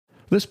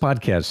This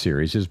podcast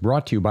series is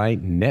brought to you by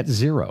Net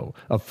Zero,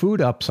 a food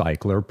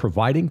upcycler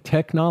providing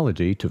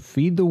technology to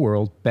feed the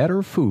world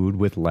better food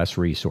with less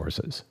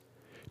resources,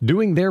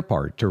 doing their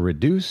part to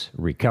reduce,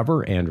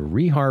 recover, and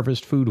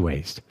reharvest food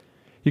waste.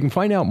 You can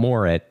find out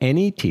more at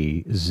netzro.us.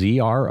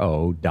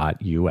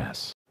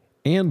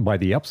 And by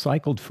the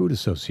Upcycled Food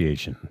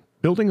Association,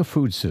 building a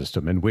food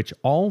system in which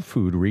all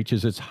food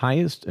reaches its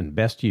highest and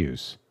best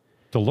use.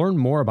 To learn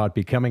more about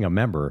becoming a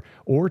member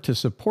or to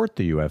support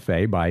the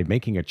UFA by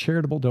making a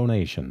charitable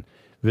donation,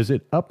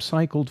 visit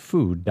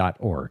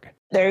upcycledfood.org.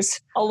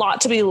 There's a lot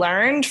to be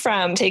learned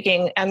from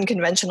taking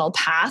unconventional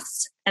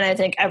paths. And I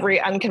think every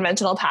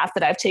unconventional path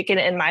that I've taken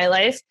in my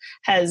life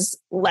has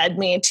led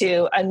me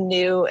to a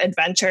new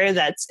adventure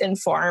that's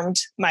informed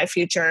my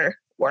future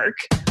work.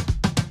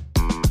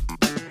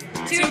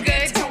 Too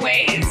good to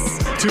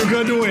waste. Too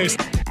good to waste.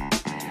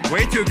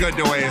 Way too good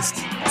to waste.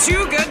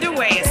 Too good to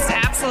waste,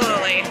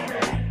 absolutely.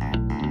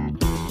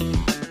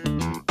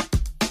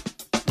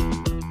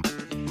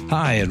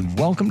 Hi, and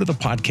welcome to the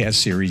podcast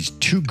series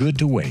Too Good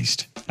to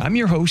Waste. I'm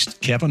your host,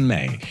 Kevin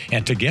May,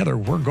 and together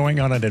we're going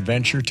on an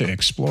adventure to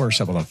explore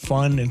some of the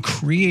fun and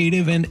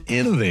creative and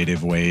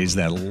innovative ways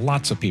that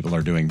lots of people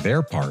are doing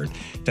their part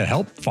to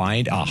help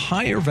find a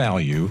higher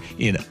value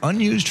in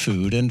unused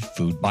food and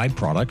food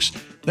byproducts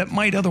that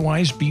might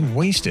otherwise be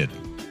wasted.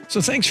 So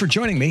thanks for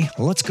joining me.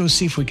 Let's go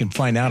see if we can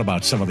find out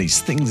about some of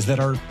these things that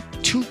are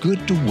too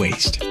good to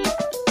waste.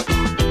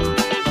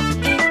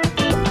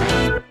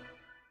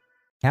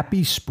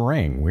 Happy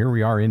spring. Here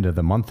we are into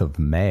the month of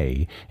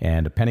May,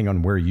 and depending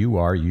on where you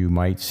are, you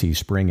might see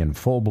spring in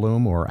full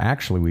bloom, or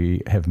actually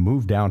we have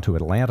moved down to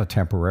Atlanta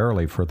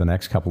temporarily for the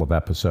next couple of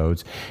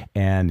episodes.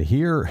 And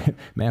here,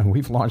 man,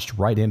 we've launched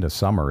right into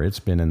summer.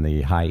 It's been in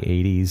the high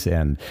 80s,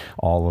 and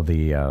all of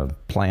the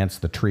plants,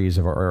 the trees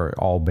are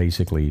all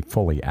basically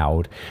fully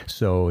out.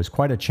 So it's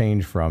quite a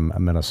change from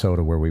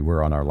Minnesota where we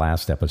were on our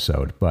last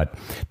episode. But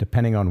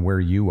depending on where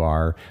you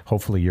are,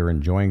 hopefully you're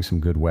enjoying some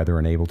good weather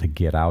and able to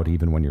get out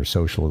even when you're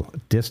social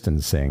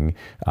distancing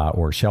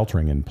or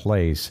sheltering in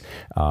place.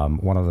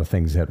 One of the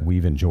things that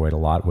we've enjoyed a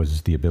lot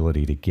was the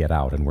ability to get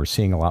out, and we're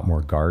seeing a lot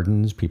more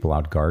gardens, people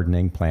out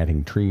gardening,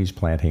 planting trees,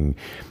 planting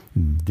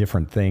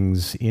different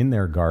things in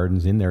their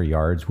gardens, in their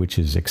yards, which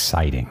is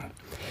exciting.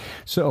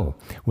 So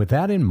with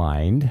that in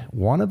mind,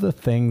 one of the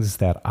things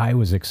that I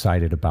was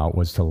excited about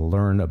was to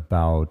learn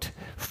about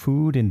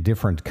food in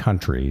different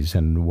countries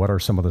and what are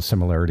some of the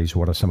similarities,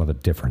 what are some of the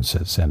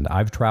differences. And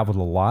I've traveled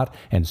a lot,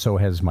 and so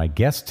has my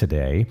guest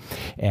today.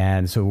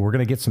 And so we're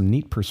going to get some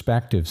neat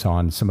perspectives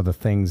on some of the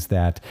things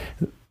that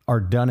are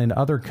done in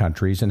other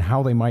countries and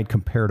how they might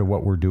compare to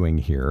what we're doing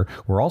here.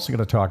 We're also going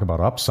to talk about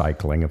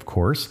upcycling, of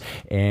course,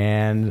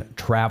 and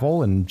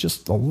travel and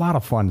just a lot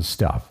of fun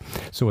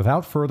stuff. So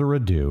without further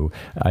ado,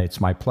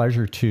 it's my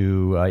pleasure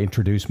to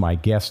introduce my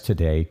guest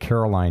today,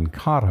 Caroline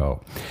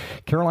Cotto.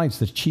 Caroline's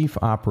the Chief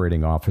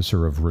Operating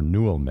Officer of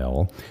Renewal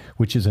Mill,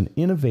 which is an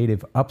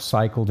innovative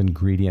upcycled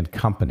ingredient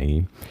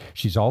company.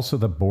 She's also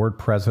the board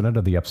president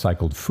of the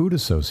Upcycled Food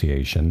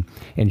Association,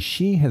 and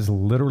she has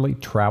literally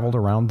traveled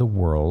around the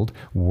world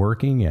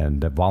working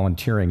and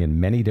volunteering in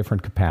many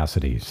different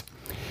capacities.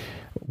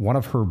 One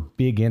of her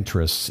big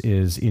interests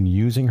is in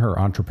using her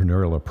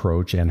entrepreneurial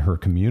approach and her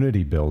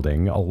community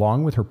building,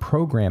 along with her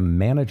program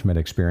management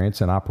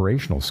experience and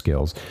operational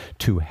skills,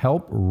 to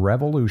help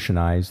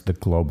revolutionize the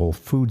global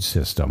food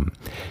system.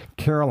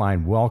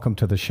 Caroline, welcome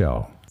to the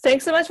show.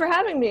 Thanks so much for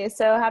having me.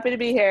 So happy to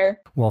be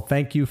here. Well,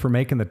 thank you for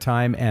making the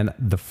time. And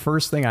the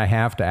first thing I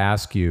have to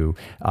ask you,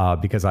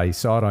 because I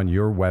saw it on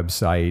your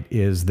website,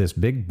 is this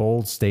big,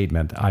 bold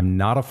statement: I'm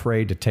not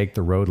afraid to take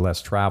the road less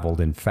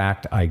traveled. In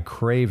fact, I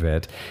crave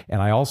it.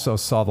 And I also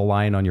saw the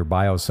line on your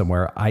bio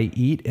somewhere: I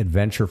eat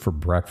adventure for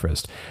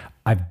breakfast.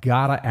 I've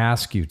got to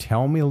ask you,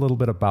 tell me a little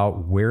bit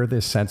about where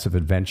this sense of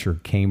adventure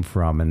came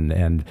from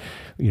and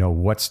you know,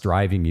 what's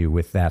driving you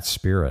with that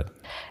spirit.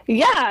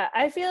 Yeah,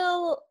 I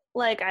feel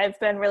like I've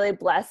been really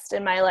blessed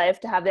in my life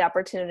to have the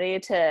opportunity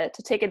to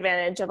take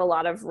advantage of a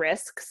lot of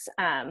risks.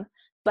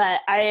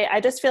 But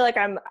I just feel like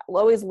I'm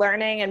always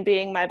learning and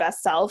being my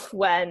best self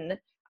when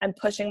I'm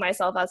pushing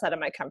myself outside of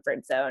my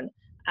comfort zone.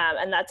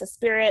 And that's a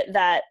spirit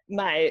that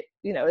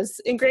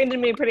is ingrained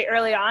in me pretty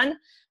early on,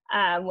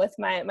 with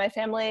my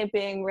family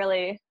being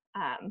really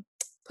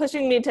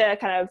pushing me to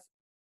kind of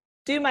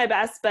do my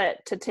best, but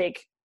to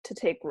take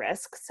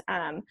risks.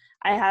 I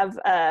have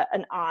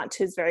an aunt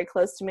who's very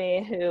close to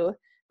me who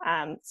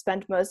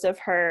spent most of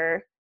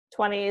her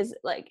 20s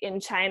like in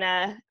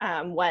China,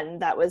 when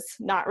that was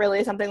not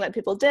really something that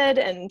people did.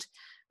 And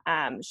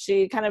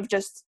she kind of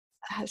just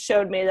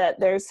showed me that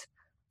there's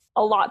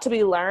a lot to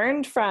be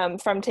learned from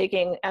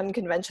taking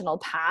unconventional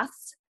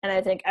paths. And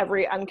I think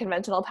every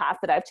unconventional path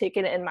that I've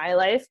taken in my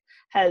life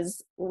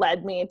has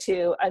led me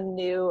to a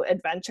new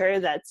adventure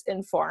that's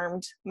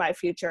informed my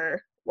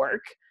future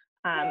work.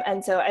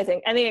 And so I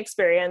think any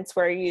experience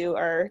where you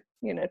are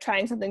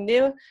trying something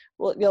new,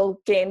 you'll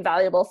gain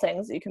valuable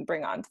things that you can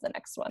bring on to the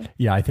next one.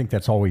 Yeah, I think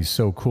that's always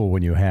so cool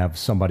when you have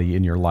somebody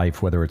in your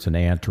life, whether it's an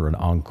aunt or an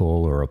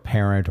uncle or a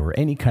parent or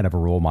any kind of a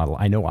role model.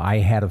 I know I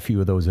had a few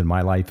of those in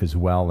my life as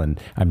well, and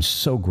I'm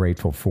so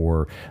grateful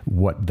for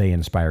what they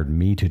inspired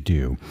me to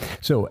do.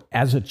 So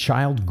as a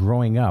child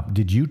growing up,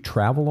 did you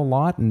travel a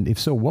lot? And if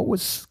so, what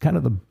was kind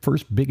of the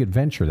first big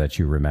adventure that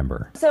you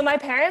remember? So my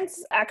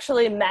parents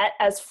actually met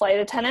as flight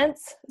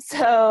attendants.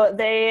 So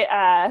they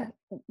I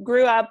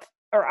grew up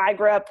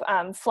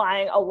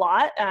flying a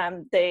lot.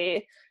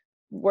 They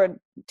would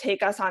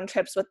take us on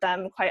trips with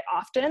them quite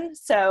often.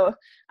 So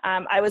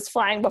I was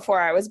flying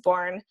before I was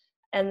born.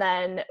 And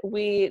then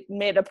we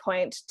made a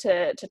point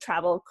to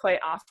travel quite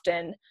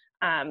often,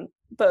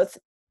 both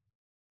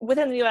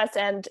within the US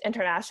and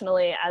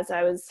internationally as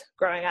I was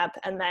growing up.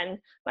 And then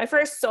my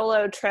first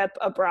solo trip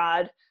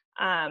abroad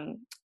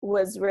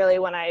was really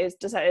when I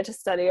decided to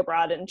study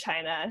abroad in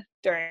China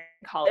during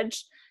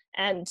college.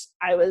 And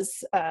I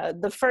was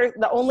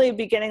the only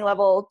beginning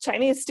level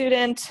Chinese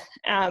student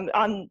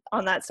on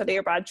that study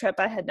abroad trip.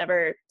 I had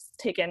never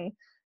taken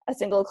a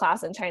single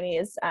class in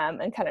Chinese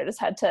and kind of just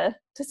had to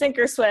sink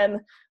or swim,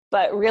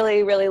 but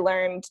really, really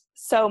learned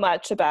so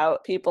much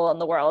about people in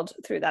the world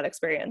through that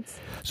experience.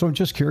 So I'm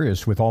just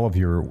curious, with all of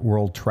your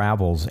world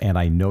travels, and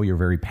I know you're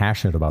very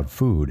passionate about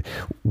food,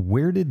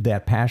 where did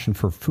that passion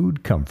for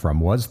food come from?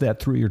 Was that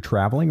through your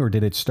traveling, or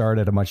did it start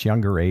at a much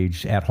younger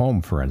age at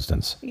home, for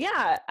instance?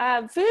 Yeah,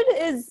 food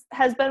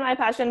has been my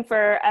passion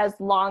for as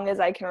long as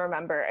I can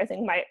remember. I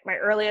think my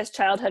earliest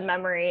childhood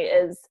memory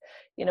is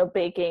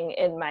baking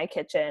in my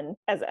kitchen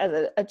as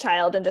a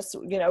child, and just,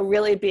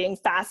 really being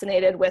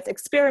fascinated with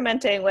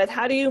experimenting with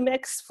how do you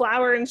mix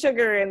flour and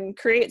sugar and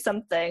create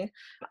something.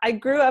 I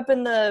grew up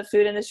in the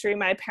food industry.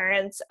 My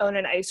parents own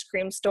an ice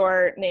cream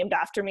store named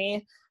after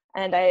me.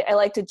 And I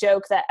like to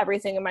joke that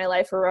everything in my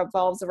life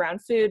revolves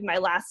around food. My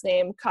last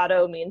name,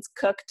 Cotto, means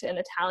cooked in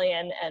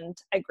Italian, and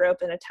I grew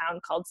up in a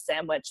town called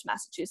Sandwich,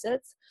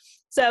 Massachusetts.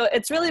 So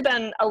it's really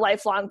been a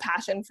lifelong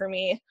passion for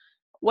me.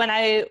 When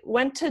I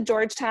went to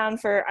Georgetown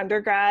for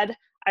undergrad,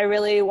 I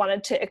really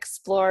wanted to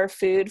explore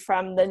food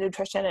from the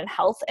nutrition and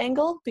health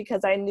angle,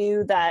 because I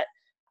knew that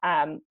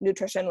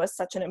nutrition was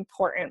such an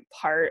important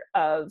part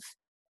of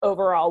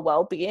overall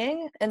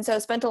well-being. And so I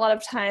spent a lot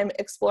of time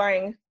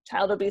exploring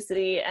child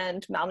obesity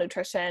and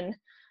malnutrition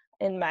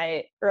in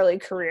my early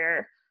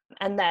career.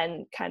 And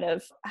then kind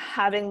of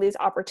having these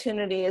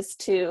opportunities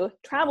to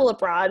travel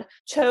abroad,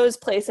 chose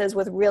places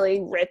with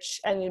really rich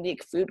and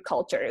unique food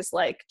cultures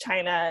like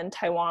China and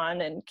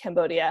Taiwan and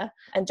Cambodia,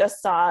 and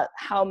just saw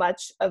how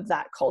much of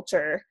that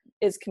culture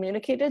is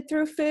communicated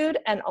through food,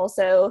 and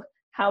also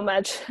how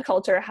much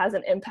culture has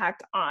an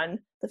impact on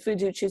the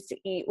food you choose to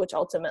eat, which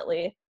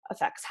ultimately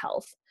affects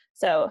health.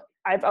 So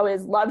I've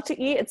always loved to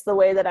eat. It's the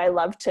way that I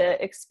love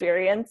to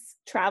experience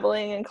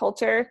traveling and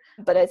culture.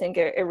 But I think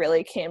it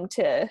really came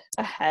to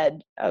a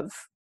head of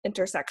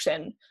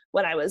intersection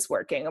when I was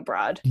working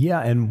abroad.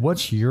 Yeah. And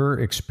what's your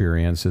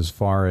experience as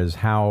far as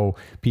how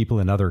people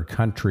in other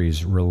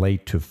countries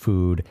relate to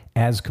food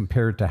as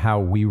compared to how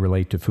we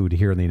relate to food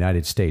here in the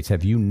United States?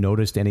 Have you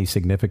noticed any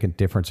significant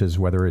differences,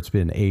 whether it's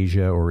been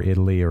Asia or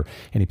Italy or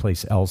any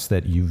place else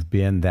that you've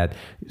been, that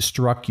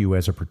struck you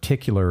as a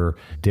particular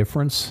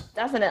difference?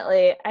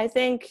 Definitely. I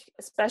think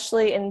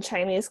especially in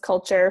Chinese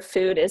culture,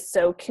 food is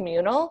so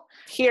communal.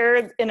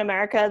 Here in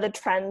America, the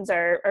trends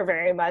are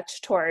very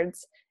much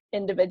towards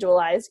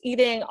individualized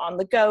eating,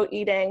 on-the-go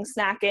eating,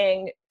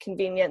 snacking,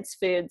 convenience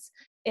foods.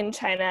 In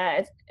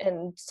China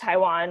and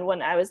Taiwan,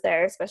 when I was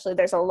there, especially,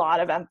 there's a lot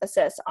of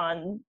emphasis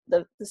on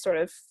the sort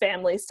of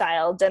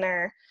family-style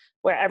dinner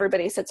where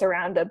everybody sits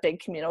around a big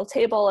communal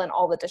table and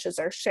all the dishes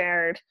are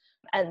shared,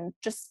 and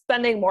just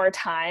spending more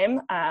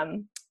time.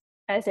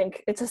 I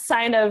think it's a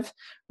sign of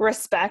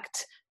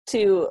respect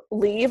to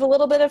leave a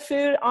little bit of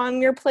food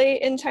on your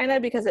plate in China,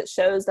 because it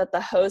shows that the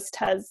host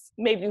has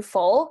made you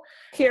full.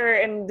 Here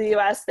in the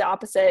US, the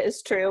opposite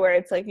is true, where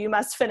it's like you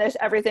must finish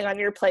everything on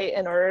your plate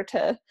in order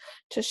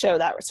to show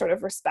that sort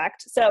of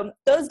respect. So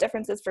those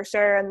differences for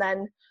sure. And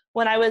then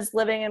when I was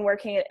living and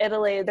working in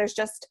Italy, there's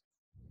just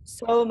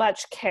so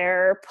much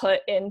care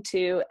put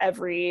into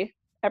every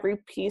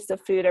piece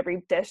of food,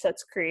 every dish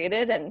that's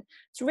created, and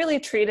it's really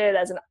treated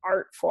as an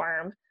art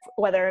form,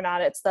 whether or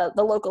not it's the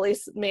locally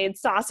made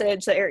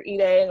sausage that you're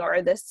eating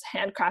or this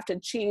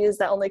handcrafted cheese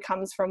that only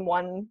comes from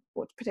one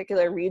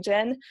particular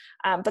region.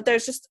 But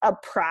there's just a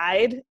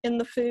pride in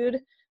the food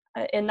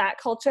in that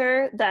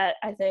culture that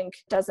I think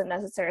doesn't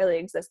necessarily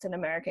exist in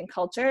American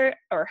culture,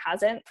 or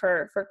hasn't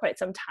for quite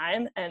some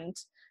time. And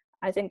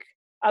I think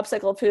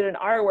Upcycled Food in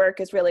our work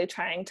is really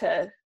trying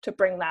to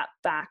bring that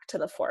back to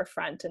the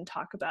forefront and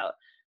talk about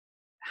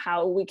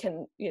how we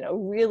can,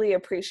 really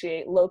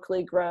appreciate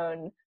locally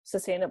grown,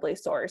 sustainably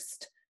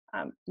sourced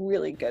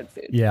really good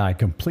food. Yeah, I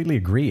completely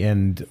agree.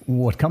 And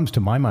what comes to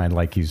my mind,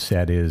 like you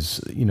said, is,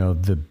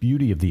 the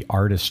beauty of the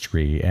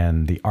artistry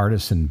and the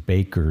artisan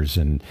bakers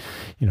and,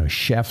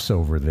 chefs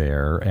over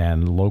there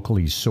and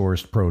locally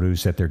sourced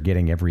produce that they're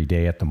getting every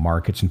day at the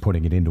markets and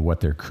putting it into what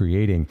they're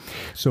creating.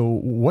 So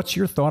what's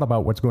your thought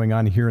about what's going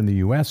on here in the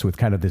U.S. with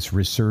kind of this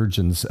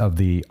resurgence of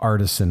the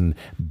artisan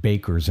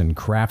bakers and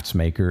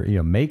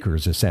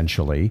makers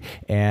essentially?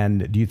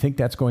 And do you think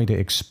that's going to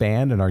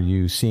expand? And are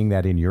you seeing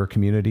that in your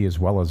community as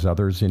well as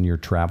others in your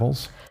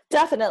travels?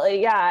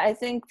 Definitely. Yeah. I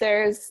think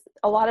there's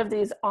a lot of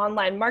these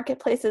online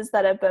marketplaces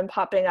that have been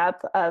popping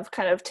up of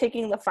kind of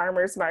taking the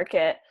farmers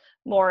market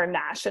more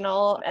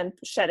national and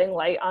shedding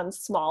light on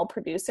small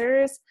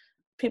producers,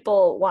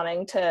 people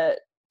wanting to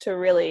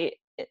really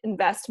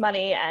invest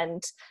money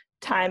and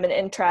time and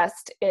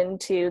interest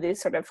into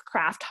these sort of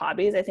craft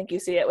hobbies. I think you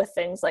see it with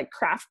things like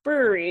craft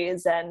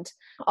breweries and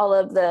all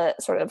of the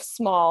sort of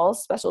small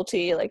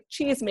specialty like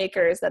cheese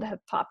makers that have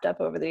popped up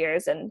over the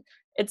years. And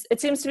it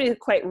seems to be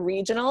quite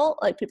regional.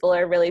 Like people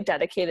are really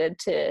dedicated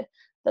to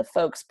the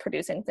folks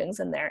producing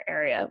things in their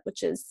area,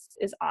 which is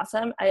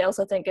awesome. I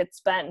also think it's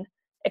been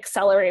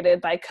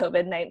accelerated by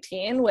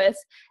COVID-19 with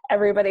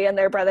everybody and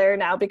their brother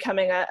now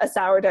becoming a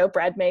sourdough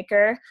bread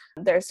maker.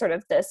 There's sort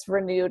of this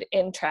renewed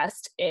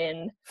interest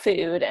in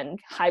food and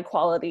high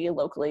quality,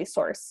 locally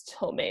sourced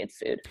homemade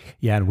food.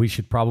 Yeah, and we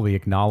should probably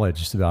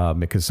acknowledge,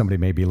 because somebody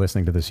may be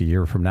listening to this a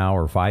year from now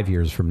or 5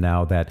 years from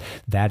now,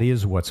 that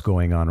is what's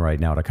going on right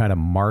now. To kind of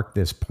mark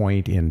this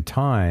point in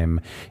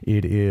time,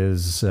 it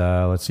is,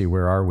 let's see,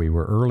 where are we?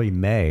 We're early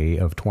May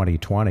of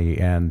 2020,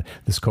 and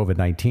this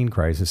COVID-19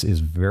 crisis is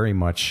very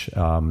much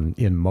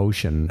in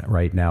motion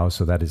right now.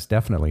 So that is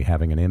definitely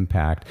having an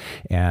impact.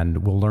 And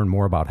we'll learn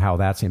more about how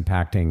that's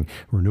impacting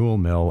Renewal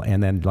Mill.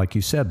 And then, like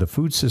you said, the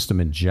food system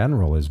in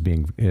general is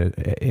being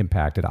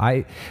impacted.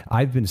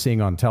 I've been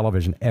seeing on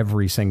television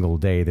every single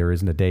day, there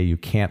isn't a day you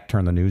can't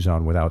turn the news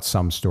on without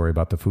some story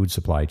about the food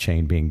supply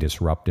chain being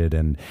disrupted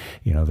and,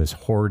 this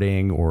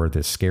hoarding or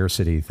this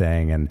scarcity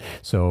thing. And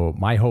so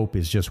my hope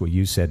is just what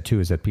you said too,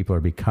 is that people are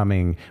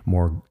becoming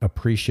more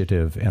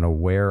appreciative and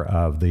aware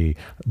of the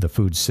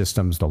food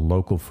systems, the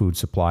local food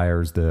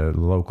suppliers, the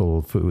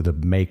local food, the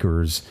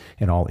makers,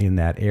 and all in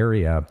that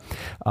area.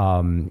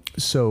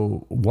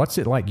 So what's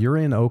it like? You're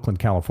in Oakland,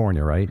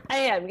 California, right? I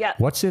am, yeah.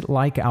 What's it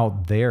like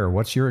out there?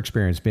 What's your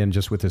experience been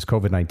just with this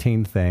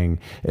COVID-19 thing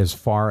as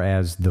far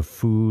as the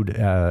food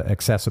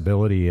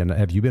accessibility? And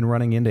have you been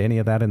running into any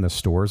of that in the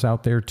stores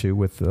out there too,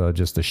 with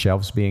just the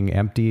shelves being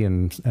empty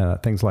and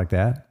things like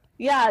that?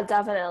 Yeah,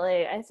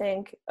 definitely. I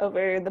think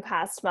over the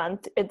past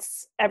month,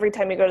 it's every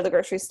time you go to the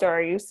grocery store,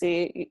 you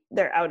see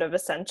they're out of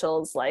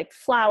essentials like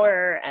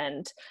flour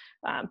and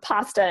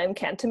pasta and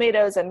canned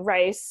tomatoes and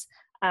rice.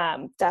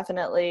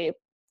 Definitely,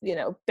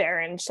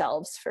 barren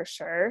shelves for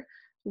sure.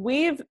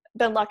 We've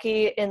been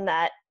lucky in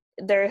that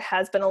there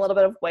has been a little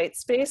bit of white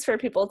space for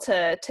people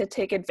to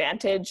take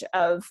advantage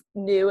of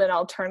new and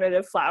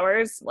alternative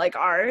flours like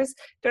ours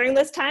during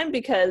this time,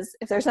 because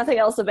if there's nothing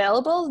else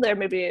available, they're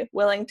maybe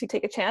willing to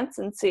take a chance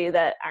and see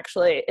that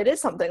actually it is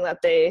something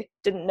that they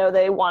didn't know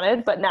they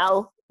wanted, but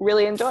now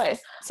really enjoy.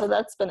 So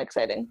that's been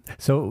exciting.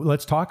 So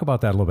let's talk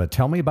about that a little bit.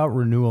 Tell me about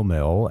Renewal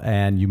Mill,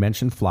 and you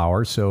mentioned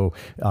flour. So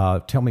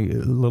tell me a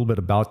little bit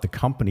about the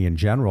company in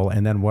general,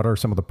 and then what are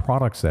some of the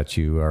products that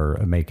you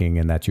are making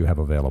and that you have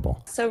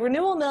available? So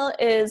Renewal Mill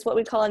is what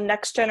we call a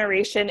next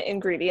generation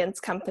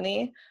ingredients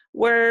company.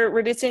 We're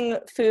reducing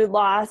food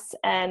loss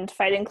and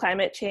fighting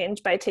climate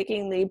change by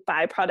taking the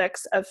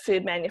byproducts of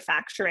food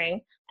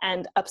manufacturing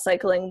and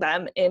upcycling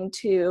them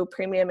into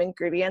premium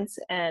ingredients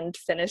and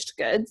finished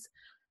goods.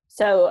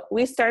 So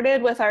we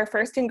started with our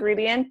first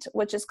ingredient,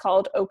 which is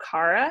called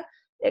Okara.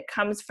 It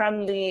comes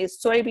from the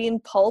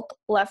soybean pulp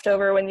left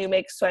over when you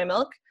make soy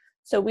milk.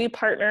 So we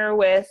partner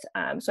with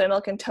soy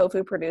milk and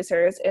tofu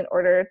producers in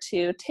order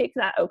to take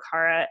that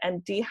Okara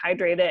and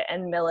dehydrate it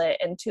and mill it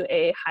into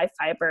a high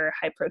fiber,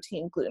 high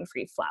protein,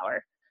 gluten-free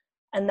flour.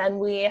 And then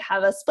we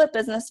have a split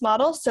business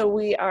model. So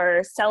we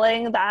are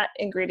selling that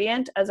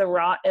ingredient as a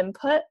raw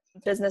input,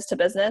 business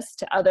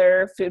to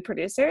other food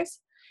producers.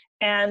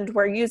 And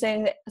we're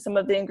using some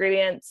of the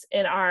ingredients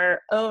in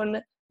our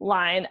own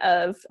line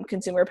of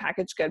consumer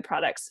packaged good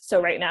products.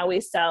 So right now we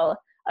sell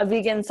a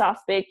vegan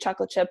soft baked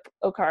chocolate chip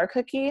Okara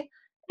cookie,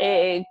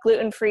 a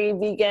gluten-free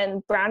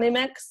vegan brownie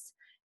mix,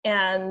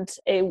 and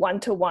a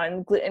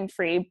 1-to-1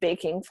 gluten-free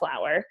baking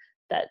flour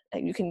that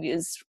you can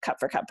use cup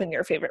for cup in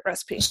your favorite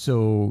recipe.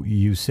 So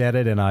you said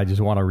it, and I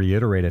just want to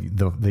reiterate it.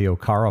 The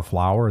Okara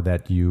flour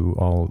that you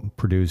all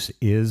produce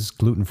is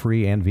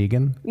gluten-free and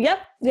vegan? Yep.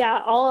 Yeah.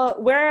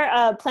 We're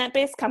a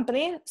plant-based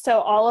company,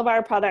 so all of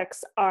our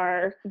products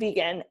are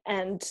vegan,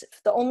 and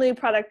the only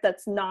product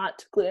that's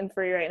not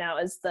gluten-free right now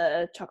is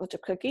the chocolate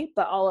chip cookie,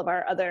 but all of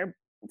our other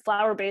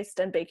flour-based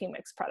and baking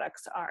mix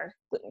products are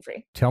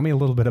gluten-free. Tell me a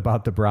little bit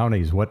about the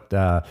brownies.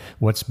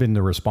 What's been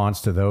the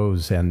response to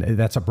those? And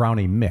that's a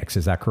brownie mix,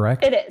 is that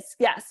correct? It is,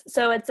 yes.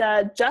 So it's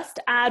a just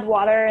add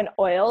water and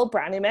oil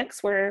brownie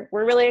mix. We're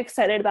really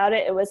excited about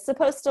it. It was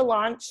supposed to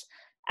launch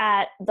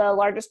at the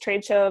largest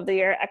trade show of the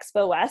year,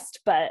 Expo West,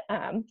 but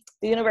the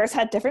universe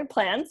had different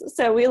plans.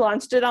 So we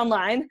launched it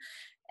online,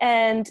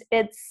 and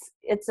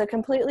it's a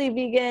completely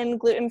vegan,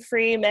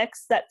 gluten-free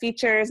mix that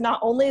features not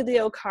only the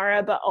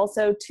Okara, but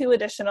also 2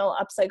 additional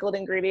upcycled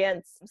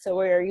ingredients. So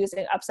we're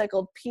using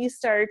upcycled pea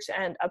starch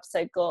and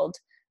upcycled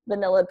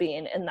vanilla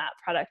bean in that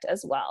product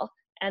as well.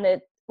 And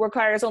it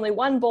requires only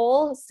 1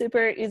 bowl,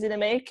 super easy to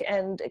make,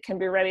 and it can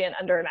be ready in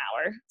under an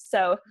hour.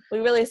 So we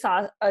really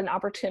saw an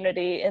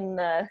opportunity in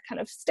the kind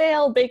of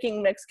stale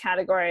baking mix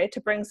category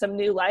to bring some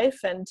new life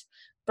and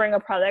bring a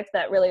product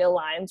that really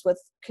aligns with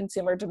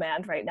consumer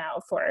demand right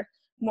now for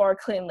more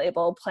clean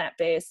label,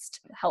 plant-based,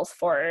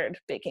 health-forward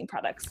baking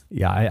products.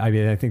 Yeah, I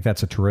mean, I think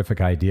that's a terrific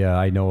idea.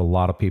 I know a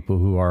lot of people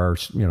who are,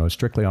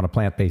 strictly on a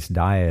plant-based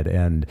diet,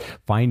 and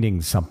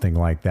finding something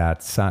like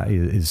that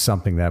is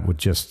something that would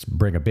just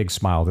bring a big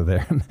smile to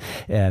them,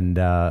 and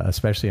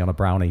especially on a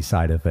brownie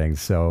side of things.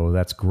 So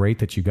that's great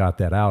that you got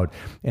that out.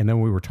 And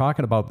then we were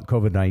talking about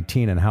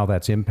COVID-19 and how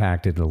that's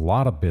impacted a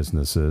lot of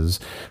businesses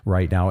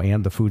right now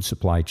and the food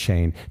supply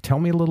chain. Tell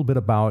me a little bit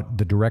about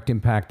the direct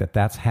impact that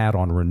that's had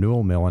on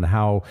Renewal Mill, and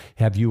how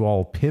have you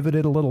all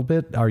pivoted a little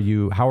bit? How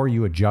are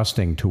you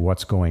adjusting to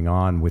what's going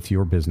on with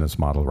your business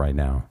model right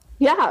now?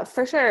 Yeah,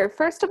 for sure.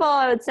 First of all,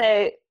 I would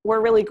say we're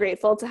really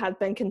grateful to have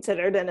been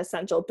considered an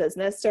essential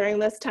business during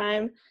this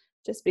time,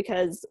 just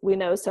because we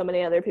know so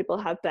many other people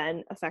have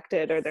been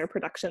affected or their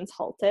productions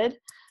halted.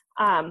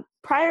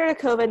 Prior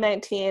to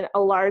COVID-19, a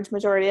large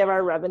majority of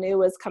our revenue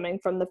was coming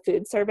from the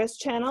food service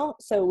channel.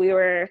 So we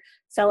were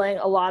selling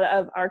a lot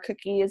of our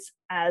cookies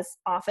as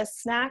office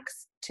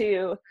snacks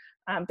to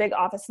big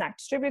office snack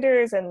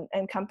distributors and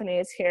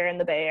companies here in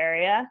the Bay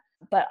Area.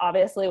 But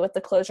obviously with the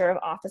closure of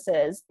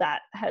offices, that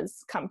has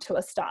come to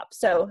a stop.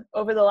 So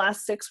over the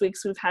last 6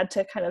 weeks, we've had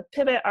to kind of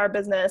pivot our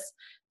business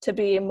to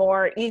be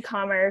more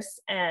e-commerce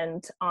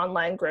and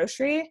online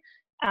grocery,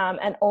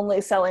 and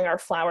only selling our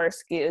flour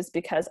SKUs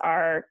because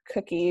our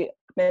cookie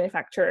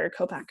manufacturer,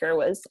 co-packer,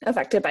 was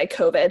affected by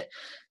COVID.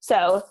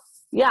 So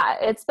yeah,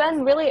 it's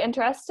been really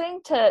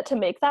interesting to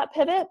make that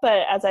pivot,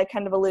 but as I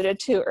kind of alluded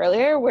to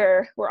earlier,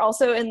 we're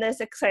also in this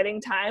exciting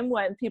time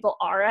when people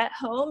are at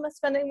home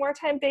spending more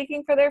time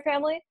baking for their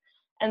family.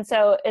 And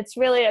so it's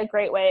really a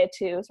great way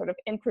to sort of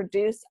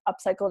introduce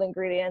upcycled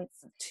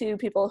ingredients to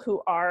people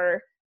who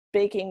are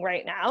baking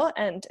right now,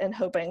 and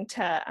hoping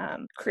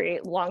to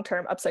create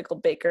long-term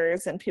upcycled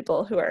bakers and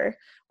people who are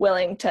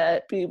willing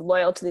to be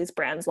loyal to these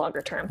brands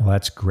longer term. Well,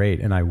 that's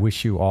great. And I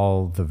wish you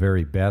all the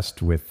very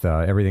best with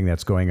everything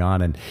that's going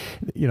on. And,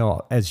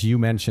 as you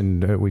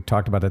mentioned, we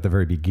talked about at the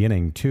very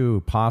beginning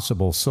too,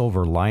 possible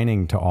silver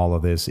lining to all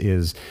of this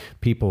is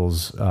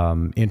people's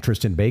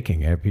interest in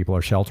baking. People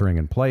are sheltering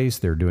in place.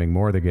 They're doing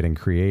more. They're getting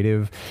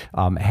creative.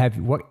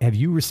 Have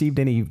you received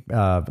any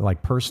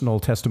personal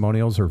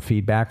testimonials or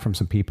feedback from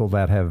some people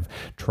that have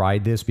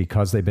tried this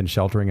because they've been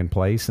sheltering in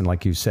place, and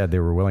like you said, they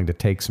were willing to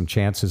take some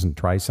chances and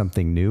try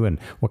something new? And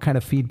what kind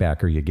of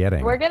feedback are you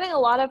getting? We're getting a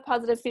lot of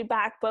positive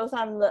feedback, both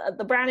on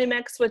the brownie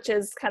mix, which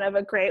is kind of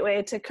a great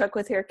way to cook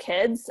with your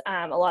kids.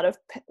 A lot of,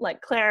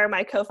 like Claire,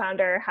 my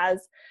co-founder,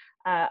 has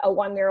a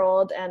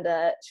 1-year-old, and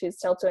she's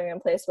sheltering in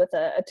place with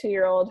a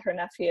 2-year-old, her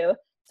nephew.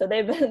 So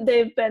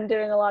they've been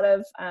doing a lot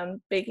of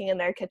baking in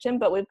their kitchen,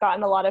 but we've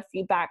gotten a lot of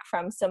feedback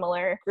from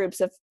similar groups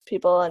of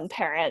people and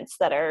parents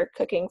that are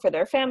cooking for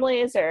their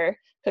families or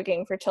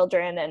cooking for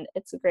children, and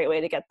it's a great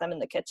way to get them in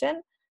the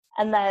kitchen.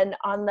 And then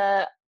on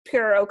the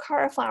pure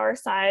Okara flour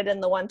side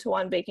and the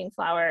one-to-one baking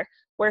flour,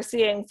 we're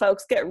seeing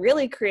folks get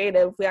really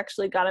creative. We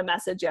actually got a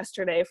message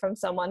yesterday from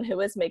someone who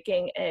was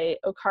making a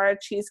Okara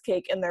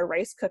cheesecake in their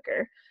rice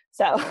cooker.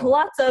 So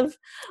lots of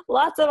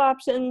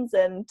options,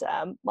 and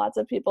lots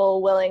of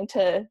people willing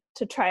to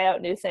try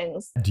out new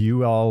things. Do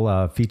you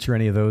all feature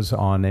any of those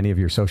on any of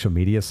your social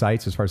media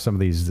sites as far as some of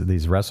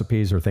these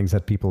recipes or things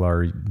that people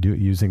are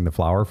using the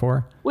flour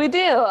for? We do.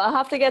 I'll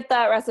have to get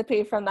that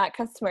recipe from that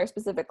customer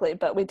specifically,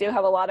 but we do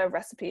have a lot of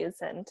recipes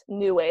and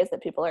new ways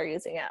that people are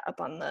using it up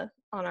on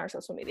our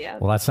social media.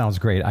 Well, that sounds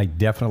great. I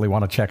definitely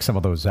want to check some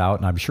of those out,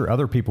 and I'm sure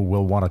other people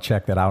will want to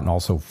check that out and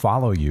also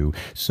follow you.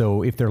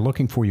 So if they're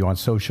looking for you on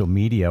social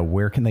media,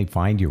 where can they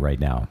find you right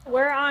now?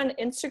 We're on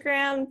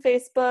Instagram,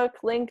 Facebook,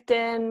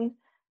 LinkedIn,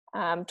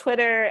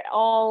 Twitter,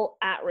 all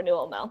at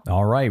Renewal Mill.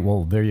 All right.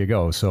 Well, there you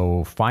go.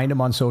 So find them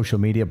on social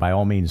media. By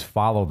all means,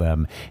 follow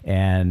them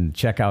and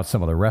check out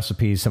some of the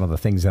recipes, some of the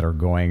things that are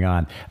going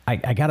on.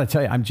 I got to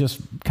tell you, I'm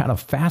just kind of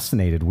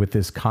fascinated with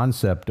this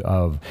concept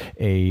of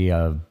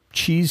a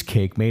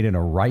cheesecake made in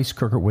a rice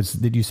cooker.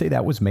 Did you say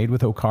that was made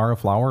with Okara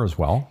flour as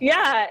well?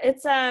 Yeah,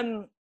 it's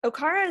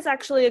Okara is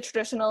actually a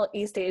traditional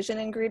East Asian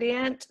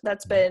ingredient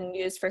that's been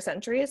used for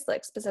centuries,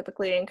 like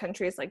specifically in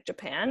countries like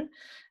Japan.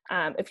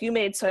 If you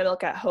made soy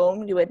milk at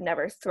home, you would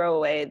never throw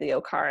away the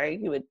Okara.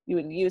 You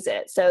would use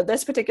it. So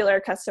this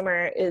particular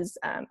customer is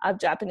of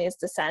Japanese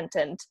descent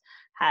and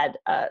had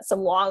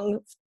some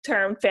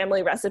long-term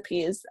family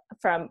recipes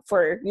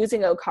for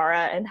using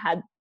Okara, and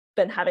had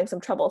been having some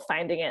trouble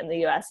finding it in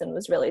the US, and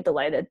was really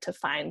delighted to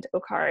find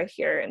Okara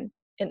here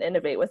and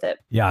innovate with it.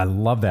 Yeah, I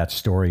love that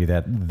story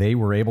that they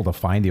were able to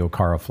find the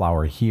Okara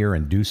flour here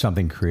and do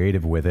something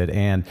creative with it,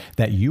 and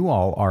that you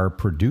all are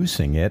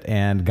producing it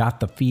and got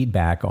the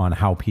feedback on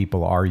how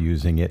people are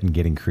using it and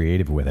getting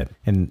creative with it.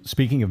 And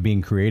speaking of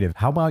being creative,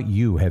 how about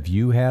you? Have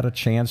you had a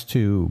chance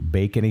to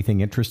bake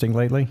anything interesting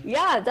lately?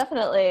 Yeah,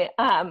 definitely.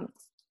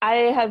 I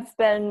have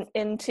been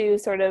into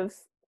sort of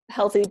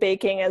healthy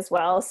baking as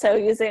well. So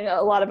using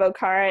a lot of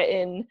Okara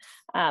in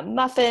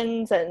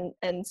muffins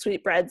and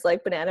sweetbreads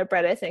like banana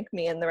bread. I think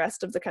me and the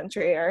rest of the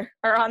country are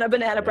on a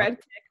banana bread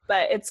kick,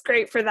 but it's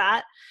great for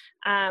that.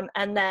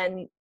 And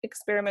then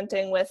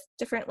experimenting with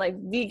different like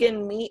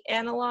vegan meat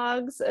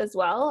analogs as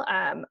well.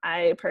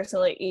 I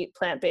personally eat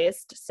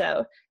plant-based,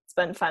 so it's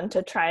been fun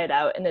to try it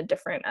out in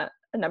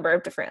a number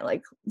of different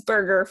like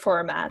burger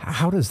formats.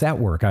 How does that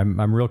work?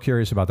 I'm real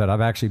curious about that.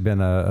 I've actually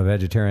been a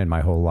vegetarian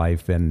my whole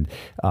life, and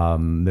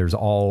there's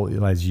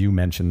all, as you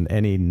mentioned,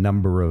 any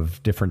number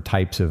of different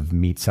types of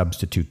meat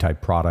substitute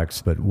type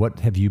products. But what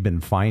have you been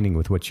finding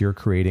with what you're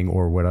creating,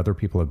 or what other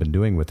people have been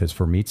doing with this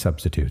for meat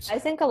substitutes? I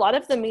think a lot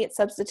of the meat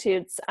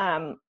substitutes,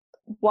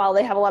 while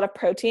they have a lot of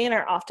protein,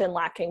 are often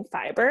lacking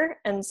fiber.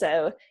 And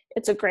so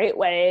it's a great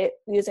way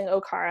using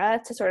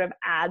Okara to sort of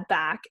add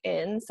back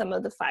in some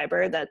of the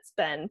fiber that's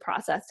been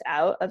processed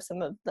out of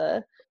some of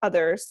the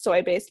other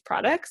soy-based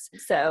products.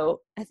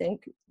 So I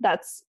think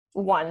that's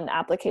one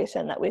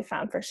application that we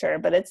found for sure,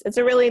 but it's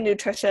a really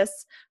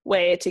nutritious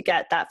way to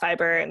get that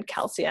fiber and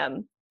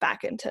calcium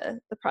back into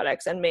the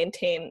products and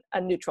maintain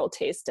a neutral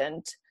taste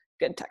and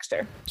good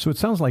texture. So it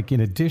sounds like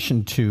in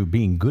addition to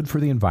being good for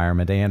the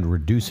environment and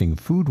reducing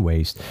food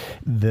waste,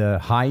 the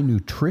high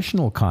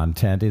nutritional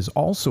content is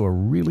also a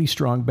really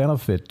strong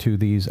benefit to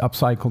these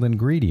upcycled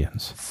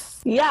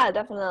ingredients. Yeah,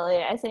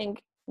 definitely. I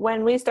think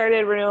when we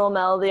started Renewal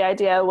Mill, the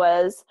idea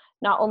was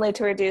not only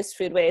to reduce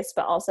food waste,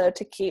 but also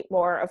to keep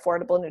more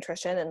affordable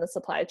nutrition in the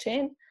supply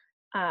chain.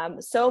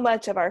 So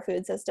much of our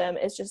food system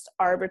is just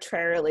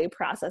arbitrarily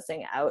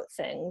processing out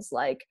things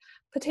like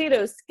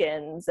potato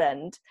skins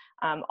and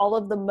all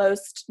of the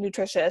most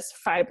nutritious,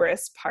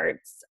 fibrous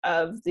parts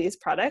of these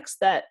products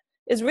that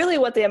is really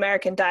what the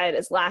American diet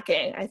is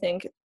lacking. I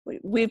think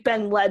we've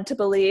been led to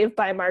believe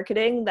by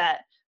marketing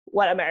that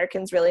what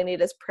Americans really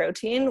need is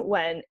protein,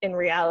 when in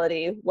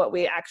reality, what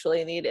we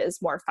actually need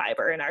is more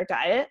fiber in our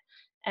diet.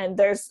 And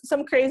there's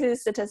some crazy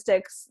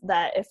statistics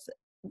that if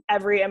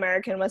every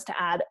American was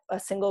to add a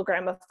single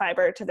gram of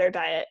fiber to their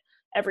diet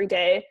every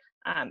day,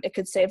 it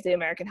could save the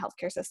American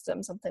healthcare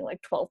system something like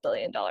 $12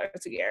 billion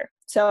a year.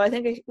 So I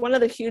think one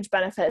of the huge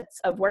benefits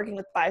of working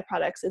with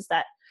byproducts is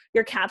that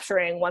you're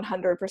capturing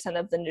 100%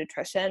 of the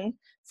nutrition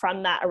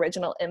from that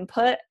original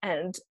input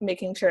and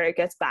making sure it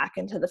gets back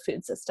into the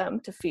food system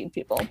to feed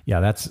people. Yeah,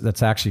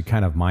 that's actually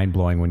kind of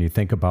mind-blowing when you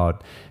think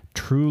about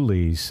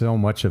truly so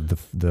much of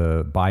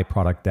the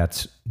byproduct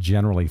that's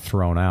generally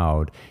thrown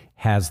out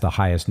has the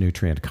highest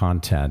nutrient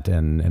content,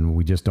 and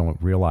we just don't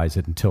realize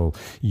it until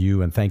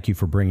you, and thank you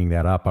for bringing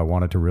that up. I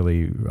wanted to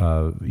really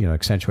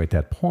accentuate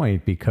that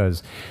point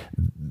because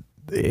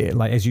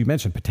like as you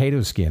mentioned,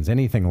 potato skins,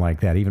 anything like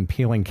that, even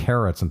peeling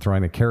carrots and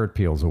throwing the carrot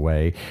peels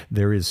away,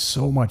 there is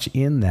so much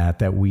in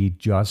that we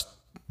just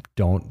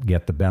don't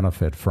get the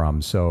benefit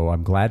from. So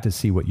I'm glad to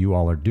see what you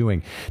all are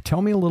doing.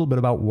 Tell me a little bit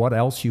about what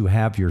else you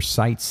have your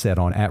sights set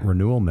on at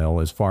Renewal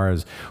Mill as far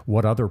as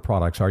what other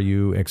products. Are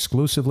you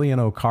exclusively in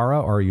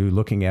Okara, or are you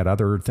looking at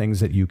other things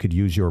that you could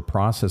use your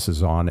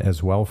processes on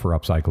as well for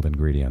upcycled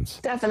ingredients?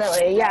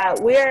 Definitely. Yeah.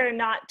 We're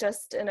not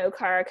just an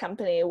Okara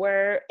company.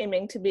 We're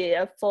aiming to be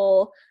a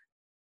full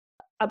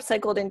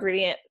upcycled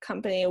ingredient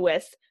company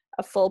with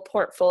a full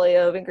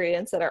portfolio of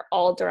ingredients that are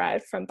all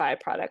derived from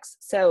byproducts.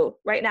 So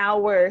right now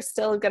we're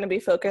still going to be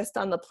focused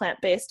on the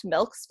plant-based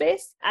milk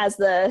space. As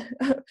the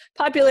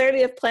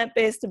popularity of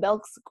plant-based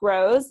milks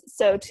grows,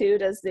 so too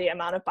does the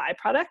amount of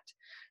byproduct.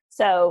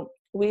 So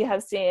we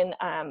have seen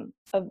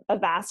a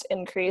vast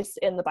increase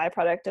in the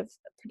byproduct of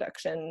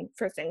production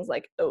for things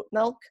like oat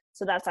milk.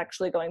 So that's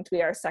actually going to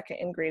be our second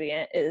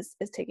ingredient, is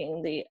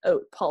taking the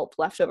oat pulp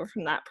left over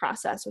from that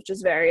process, which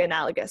is very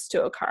analogous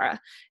to Okara,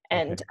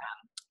 and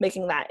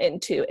making that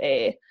into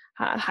a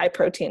high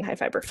protein, high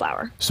fiber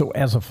flour. So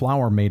as a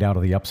flour made out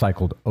of the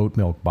upcycled oat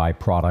milk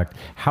byproduct,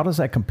 how does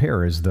that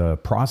compare? Is the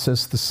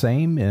process the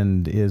same,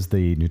 and is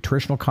the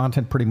nutritional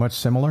content pretty much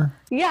similar?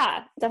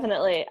 Yeah,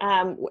 definitely.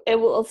 It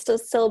will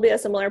still be a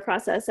similar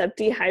process of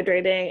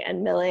dehydrating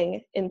and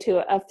milling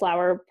into a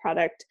flour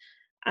product.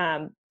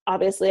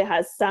 Obviously, it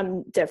has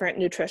some different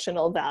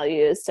nutritional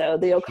values. So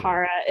the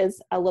Okara is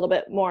a little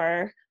bit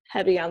more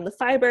heavy on the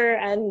fiber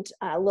and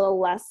a little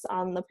less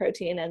on the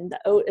protein, and the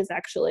oat is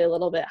actually a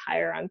little bit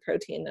higher on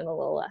protein and a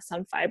little less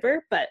on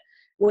fiber. But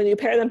when you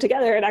pair them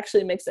together, it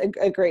actually makes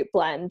a great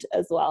blend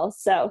as well.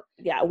 So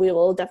yeah, we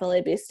will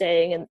definitely be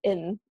staying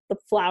in the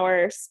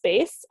flour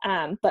space,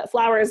 but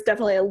flour is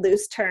definitely a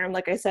loose term.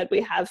 Like I said, we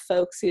have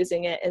folks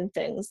using it in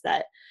things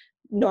that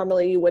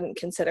normally you wouldn't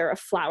consider a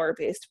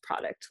flour-based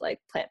product, like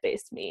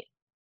plant-based meat.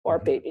 or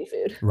baby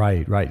food.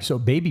 Right, right. So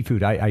baby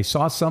food, I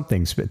saw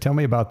something. Tell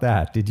me about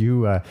that. Did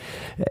you,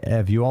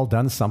 have you all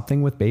done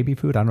something with baby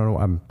food? I don't know.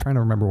 I'm trying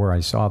to remember where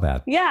I saw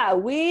that. Yeah,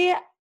 we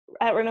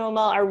at Renewal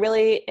Mill are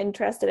really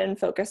interested and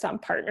focused on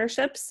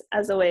partnerships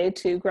as a way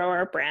to grow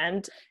our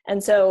brand.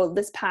 And so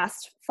this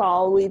past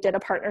fall, we did a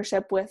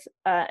partnership with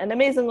an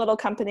amazing little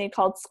company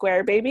called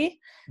Square Baby.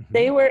 Mm-hmm.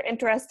 They were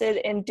interested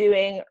in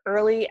doing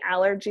early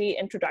allergy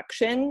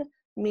introduction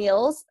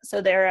meals.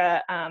 So they're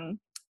a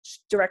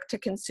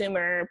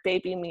direct-to-consumer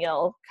baby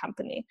meal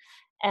company.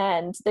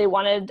 And they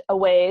wanted a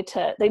way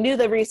to, they knew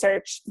the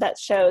research that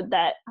showed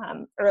that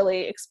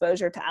early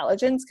exposure to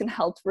allergens can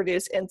help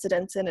reduce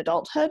incidence in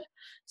adulthood.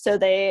 So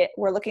they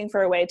were looking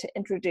for a way to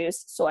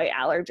introduce soy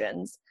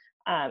allergens.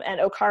 And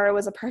Okara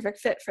was a perfect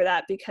fit for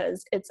that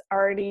because it's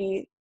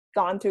already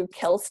gone through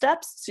kill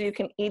steps. So you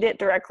can eat it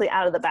directly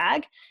out of the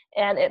bag,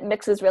 and it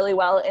mixes really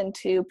well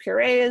into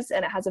purees,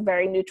 and it has a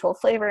very neutral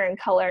flavor and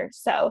color.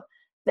 So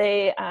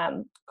they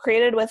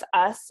created with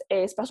us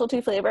a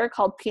specialty flavor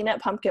called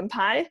Peanut Pumpkin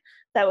Pie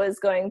that was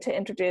going to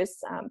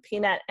introduce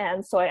peanut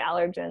and soy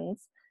allergens.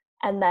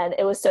 And then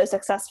it was so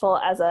successful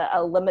as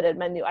a limited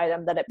menu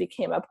item that it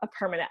became a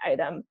permanent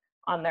item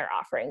on their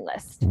offering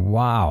list.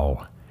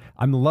 Wow.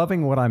 I'm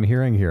loving what I'm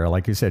hearing here.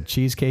 Like you said,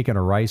 cheesecake and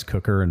a rice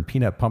cooker and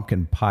peanut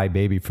pumpkin pie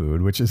baby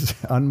food, which is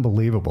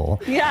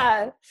unbelievable.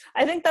 Yeah,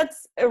 I think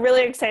that's a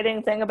really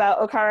exciting thing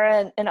about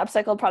Okara and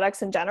upcycled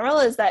products in general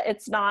is that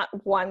it's not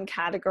one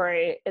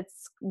category.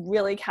 It's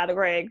really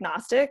category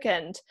agnostic,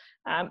 and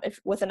if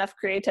with enough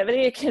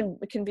creativity, it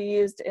can be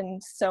used in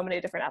so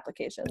many different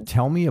applications.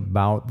 Tell me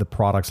about the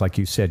products. Like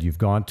you said, you've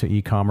gone to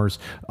e-commerce.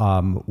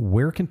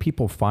 Where can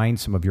people find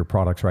some of your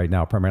products right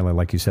now? Primarily,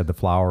 like you said, the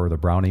flour or the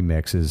brownie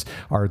mixes.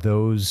 Are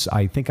those,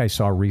 I think I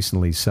saw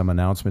recently some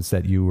announcements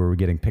that you were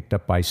getting picked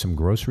up by some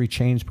grocery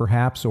chains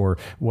perhaps, or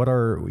what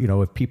are,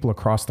 if people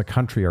across the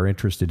country are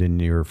interested in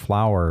your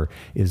flour,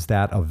 is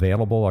that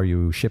available? Are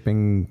you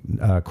shipping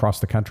across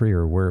the country,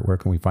 or where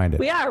can we find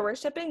it? We're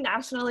shipping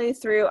nationally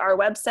through our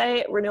website,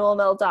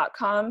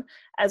 renewalmill.com,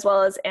 as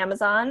well as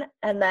Amazon.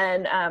 And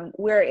then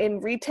we're in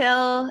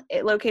retail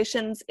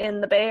locations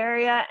in the Bay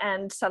Area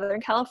and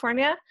Southern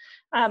California,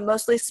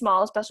 mostly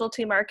small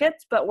specialty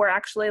markets, but we're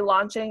actually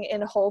launching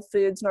in Whole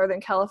Foods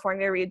Northern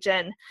California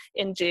region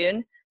in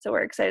June. So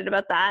we're excited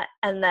about that.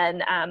 And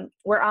then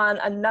we're on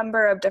a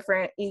number of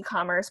different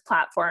e-commerce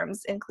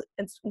platforms,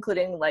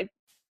 including like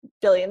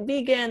Billion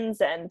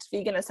Vegans and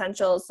Vegan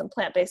Essentials, some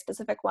plant-based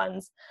specific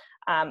ones,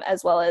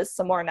 as well as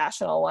some more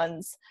national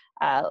ones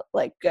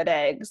like Good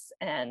Eggs,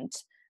 and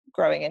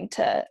growing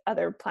into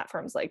other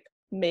platforms like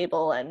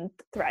Mabel and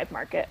Thrive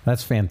Market.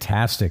 That's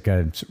fantastic.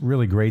 It's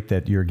really great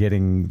that you're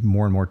getting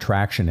more and more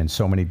traction in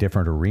so many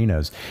different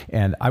arenas.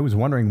 And I was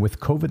wondering, with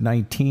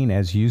COVID-19,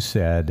 as you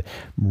said,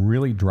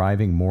 really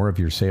driving more of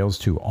your sales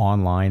to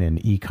online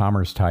and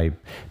e-commerce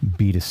type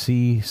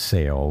B2C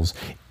sales,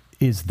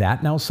 is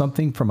that now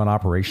something from an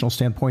operational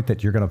standpoint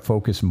that you're going to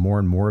focus more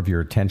and more of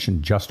your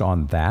attention just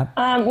on that?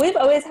 We've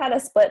always had a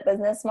split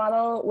business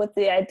model with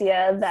the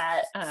idea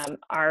that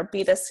our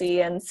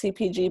B2C and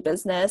CPG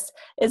business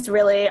is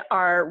really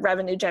our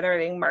revenue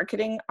generating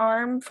marketing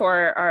arm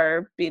for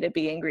our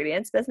B2B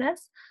ingredients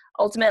business.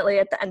 Ultimately,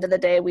 at the end of the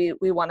day, we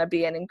want to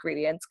be an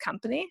ingredients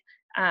company.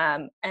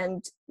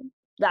 And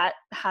that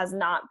has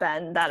not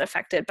been that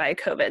affected by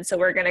COVID. So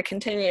we're going to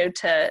continue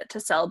to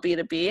sell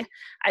B2B.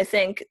 I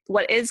think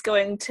what is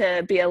going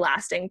to be a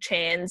lasting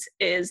change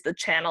is the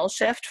channel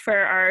shift for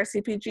our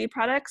CPG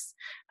products.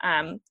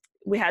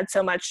 We had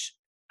so much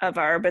of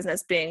our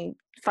business being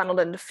funneled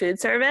into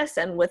food service,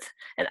 and with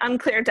an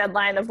unclear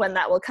deadline of when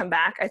that will come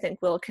back, I think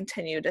we'll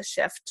continue to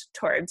shift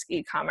towards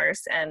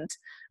e-commerce and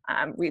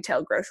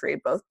retail grocery,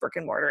 both brick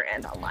and mortar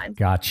and online.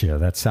 Gotcha.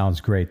 That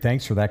sounds great.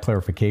 Thanks for that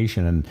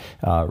clarification. And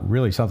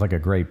really sounds like a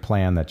great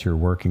plan that you're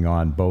working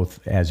on,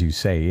 both, as you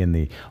say, in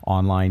the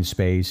online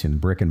space, in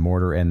brick and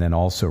mortar, and then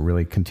also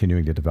really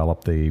continuing to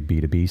develop the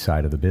B2B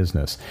side of the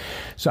business.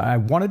 So I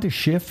wanted to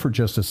shift for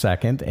just a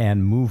second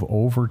and move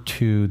over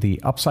to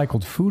the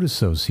Upcycled Food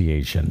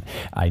Association.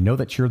 I know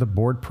that you're the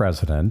board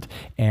president,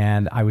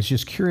 and I was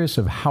just curious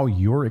of how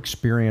your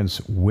experience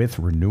with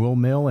Renewal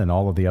Mill and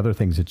all of the other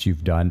things that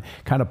you've done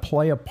kind of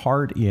play a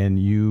part in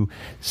you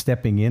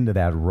stepping into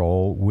that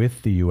role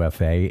with the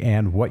UFA,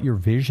 and what your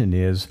vision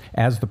is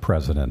as the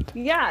president.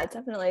 Yeah,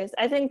 definitely.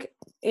 I think,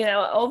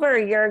 over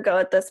a year ago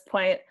at this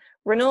point,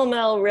 Renewal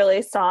Mill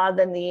really saw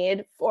the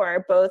need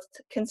for both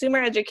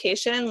consumer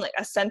education, like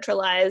a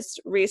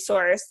centralized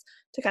resource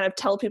to kind of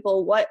tell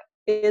people what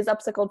is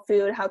upcycled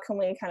food, how can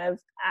we kind of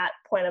at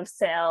point of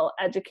sale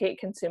educate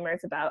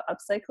consumers about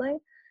upcycling.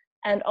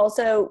 And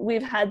also,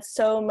 we've had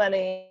so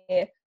many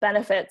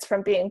benefits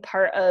from being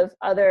part of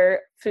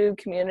other food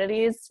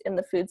communities in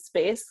the food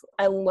space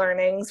and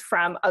learnings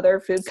from other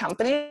food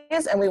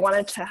companies. And we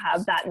wanted to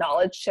have that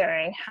knowledge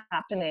sharing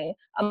happening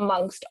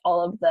amongst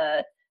all of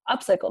the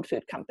upcycled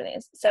food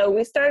companies. So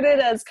we started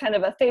as kind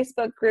of a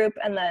Facebook group,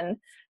 and then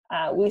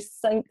we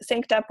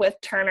synced up with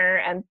Turner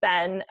and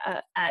Ben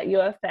at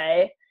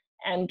UFA.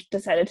 and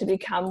decided to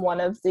become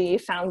one of the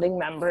founding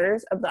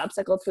members of the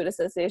Upcycled Food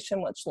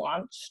Association, which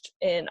launched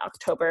in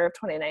October of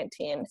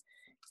 2019.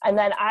 And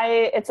then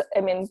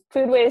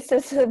food waste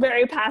is something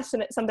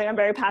I'm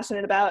very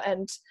passionate about,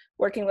 and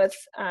working with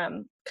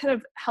kind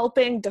of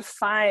helping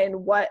define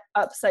what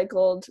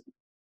upcycled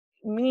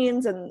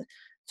means and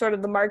sort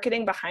of the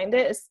marketing behind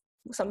it is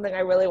something I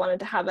really wanted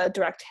to have a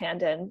direct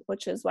hand in,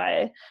 which is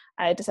why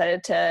I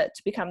decided to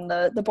become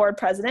the board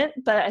president.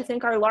 But I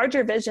think our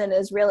larger vision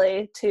is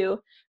really to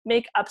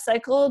make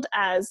upcycled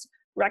as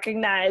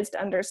recognized,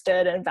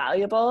 understood, and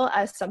valuable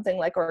as something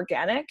like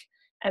organic,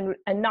 and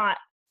not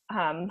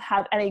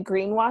have any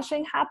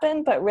greenwashing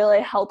happen, but really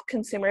help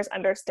consumers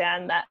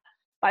understand that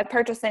by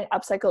purchasing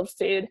upcycled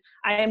food,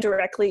 I am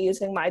directly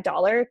using my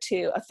dollar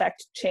to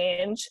affect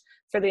change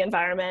for the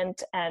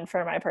environment and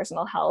for my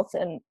personal health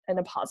in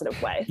a positive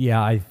way.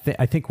 Yeah, I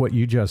think what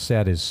you just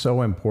said is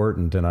so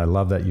important, and I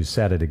love that you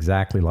said it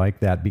exactly like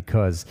that,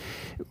 because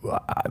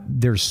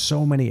there's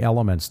so many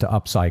elements to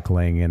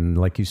upcycling. And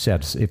like you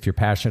said, if you're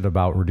passionate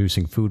about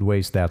reducing food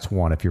waste, that's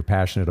one. If you're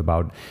passionate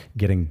about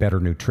getting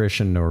better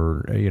nutrition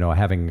or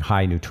having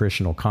high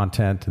nutritional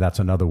content, that's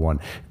another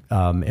one.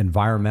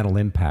 Environmental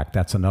impact,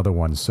 that's another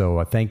one.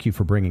 So thank you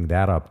for bringing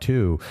that up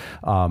too.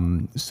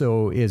 And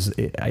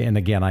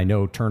again, I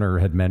know Turner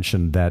had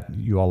mentioned that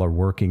you all are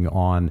working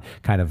on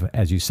kind of,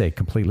 as you say,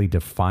 completely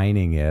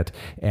defining it.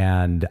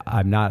 And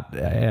I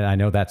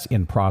know that's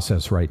in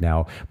process right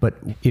now, but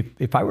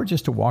if I were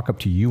just to walk up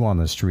to you on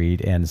the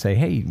street and say,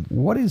 hey,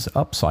 what is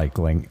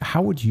upcycling?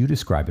 How would you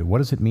describe it? What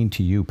does it mean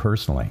to you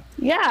personally?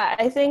 Yeah,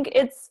 I think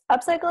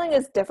upcycling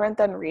is different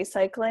than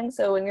recycling.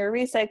 So when you're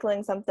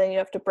recycling something, you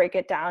have to break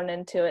it down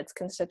into its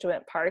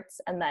constituent parts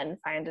and then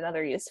find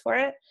another use for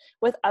it.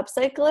 With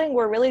upcycling,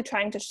 we're really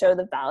trying to show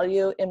the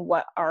value in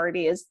what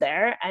already is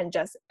there and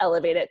just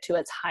elevate it to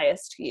its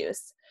highest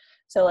use.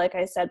 So like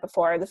I said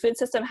before, the food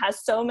system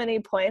has so many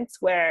points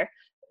where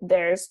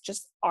there's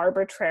just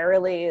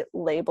arbitrarily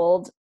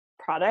labeled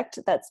product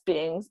that's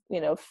being,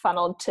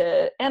 funneled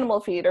to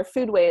animal feed or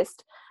food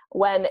waste,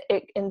 when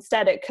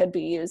instead it could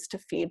be used to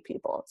feed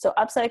people. So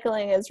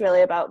upcycling is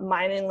really about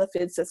mining the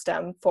food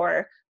system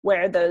for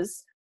where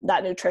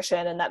that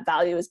nutrition and that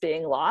value is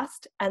being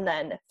lost, and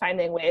then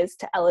finding ways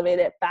to elevate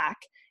it back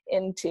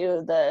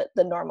into the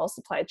normal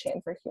supply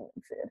chain for human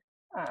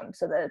food,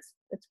 so that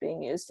it's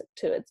being used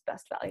to its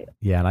best value.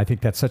 Yeah, and I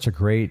think that's such a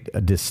great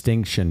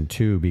distinction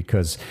too,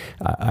 because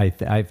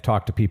I've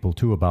talked to people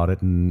too about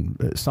it,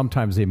 and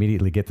sometimes they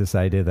immediately get this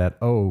idea that,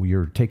 oh,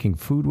 you're taking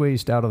food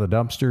waste out of the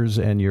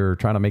dumpsters and you're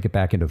trying to make it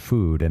back into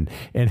food, and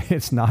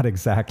it's not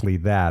exactly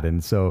that.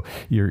 And so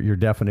your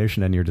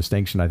definition and your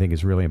distinction, I think,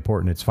 is really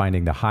important. It's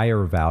finding the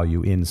higher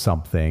value in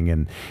something,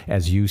 and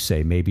as you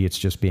say, maybe it's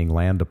just being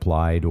land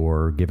applied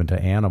or given to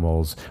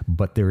animals,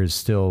 but there is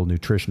still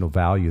nutritional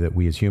value that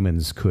we as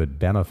humans could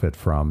benefit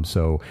from.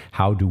 So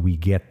how do we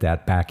get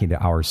that back into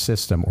our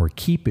system or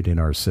keep it in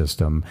our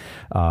system?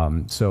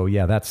 So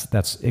yeah,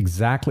 that's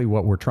exactly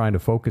what we're trying to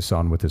focus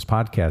on with this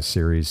podcast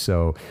series.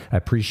 So I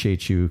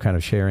appreciate you kind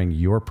of sharing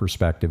your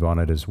perspective on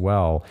it as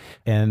well.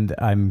 And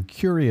I'm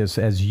curious,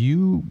 as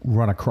you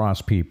run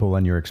across people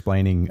and you're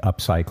explaining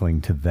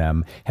upcycling to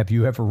them, have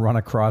you ever run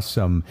across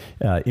some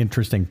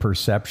interesting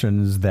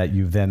perceptions that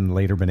you've then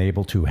later been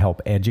able to help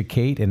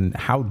educate? And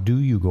how do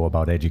you go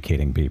about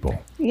educating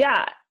people?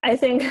 Yeah, I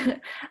think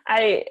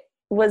I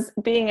was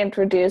being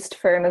introduced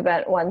for an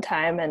event one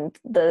time, and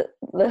the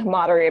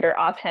moderator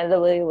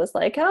offhandedly was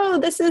like, "Oh,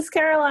 this is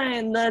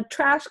Caroline, the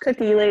trash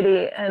cookie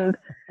lady," and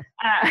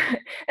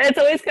it's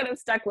always kind of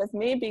stuck with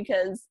me,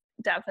 because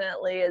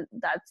definitely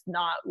that's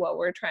not what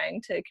we're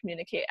trying to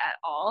communicate at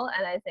all.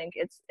 And I think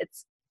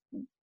it's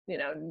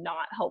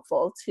not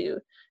helpful to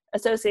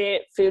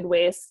associate food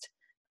waste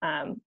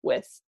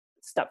with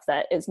stuff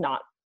that is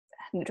not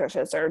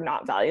nutritious or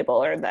not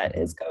valuable, or that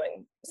is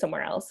going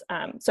somewhere else.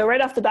 So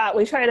right off the bat,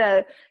 we try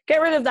to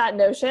get rid of that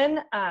notion,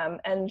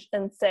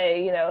 and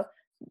say,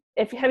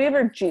 have you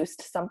ever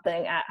juiced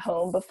something at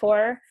home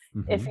before?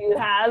 Mm-hmm. If you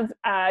have,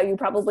 you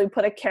probably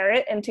put a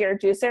carrot into your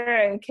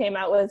juicer and came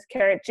out with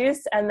carrot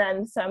juice and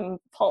then some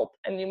pulp,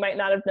 and you might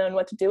not have known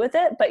what to do with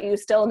it, but you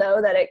still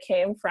know that it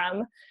came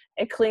from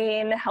a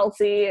clean,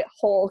 healthy,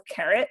 whole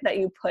carrot that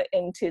you put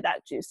into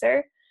that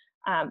juicer.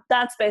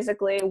 That's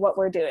basically what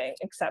we're doing,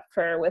 except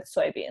for with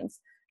soybeans.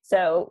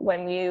 So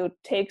when you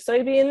take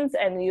soybeans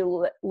and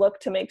you look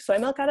to make soy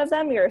milk out of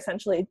them, you're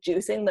essentially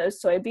juicing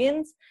those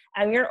soybeans,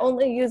 and you're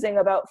only using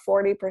about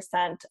 40%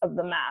 of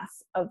the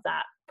mass of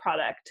that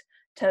product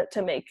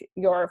to make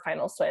your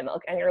final soy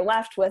milk. And you're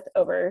left with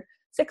over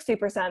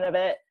 60% of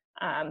it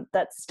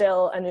that's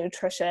still a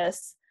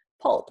nutritious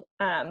pulp.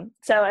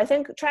 So I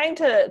think trying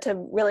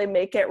to really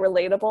make it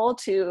relatable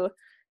to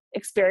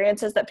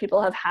experiences that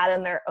people have had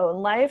in their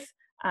own life,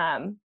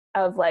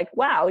 of like,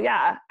 wow,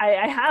 yeah,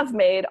 I have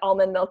made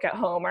almond milk at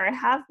home, or I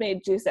have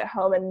made juice at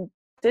home and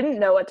didn't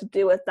know what to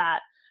do with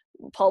that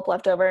pulp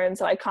left over, and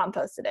so I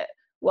composted it.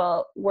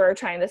 Well, we're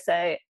trying to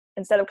say,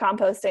 instead of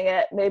composting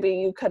it, maybe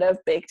you could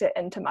have baked it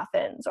into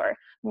muffins or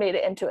made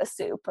it into a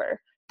soup or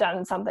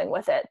done something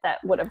with it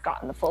that would have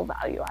gotten the full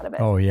value out of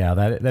it. Oh yeah,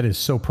 that is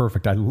so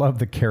perfect. I love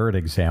the carrot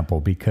example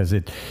because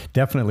it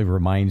definitely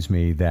reminds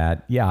me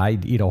that, yeah, I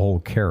eat a whole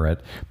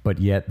carrot, but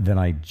yet then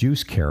I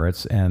juice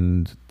carrots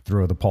and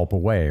throw the pulp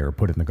away or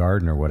put it in the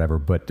garden or whatever.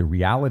 But the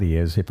reality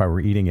is, if I were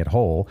eating it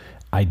whole,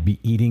 I'd be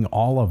eating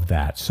all of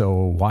that. So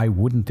why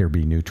wouldn't there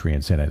be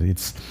nutrients in it?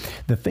 It's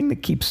the thing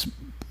that keeps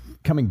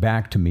coming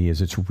back to me is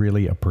it's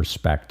really a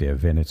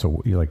perspective, and it's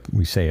like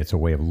we say, it's a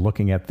way of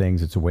looking at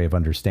things, it's a way of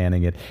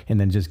understanding it, and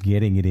then just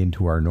getting it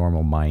into our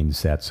normal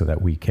mindset so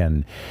that we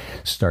can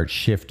start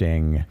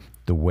shifting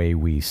the way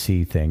we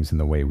see things and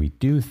the way we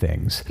do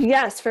things.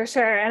 Yes, for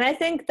sure. And I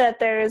think that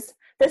there's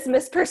this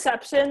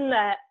misperception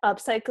that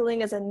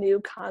upcycling is a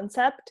new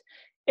concept.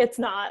 It's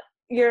not.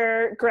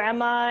 Your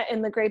grandma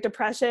in the Great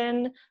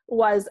Depression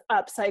was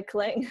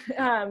upcycling,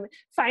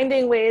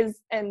 finding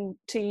ways and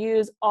to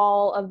use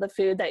all of the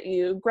food that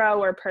you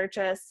grow or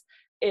purchase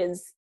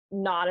is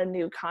not a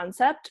new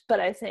concept. But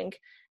I think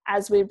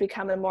as we've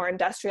become a more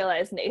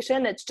industrialized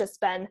nation, it's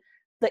just been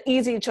the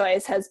easy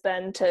choice has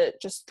been to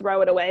just throw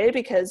it away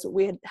because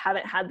we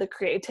haven't had the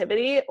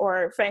creativity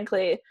or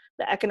frankly,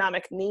 the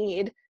economic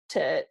need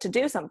to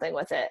do something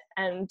with it.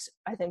 And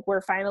I think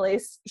we're finally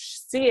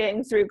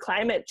seeing through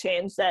climate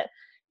change that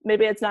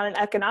maybe it's not an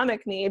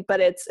economic need, but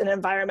it's an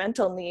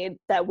environmental need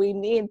that we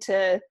need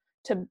to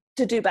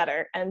do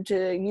better and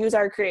to use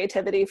our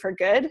creativity for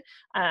good,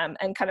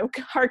 and kind of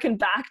harken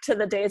back to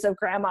the days of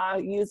grandma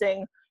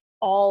using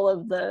all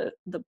of the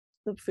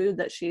food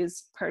that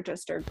she's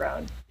purchased or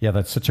grown. Yeah,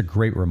 that's such a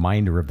great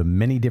reminder of the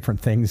many different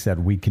things that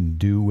we can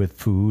do with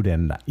food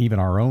and even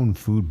our own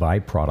food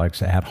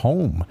byproducts at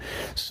home.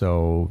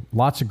 So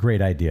lots of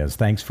great ideas.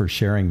 Thanks for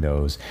sharing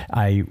those.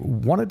 I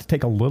wanted to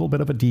take a little bit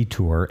of a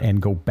detour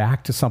and go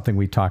back to something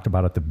we talked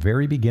about at the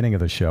very beginning of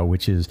the show,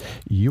 which is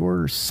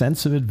your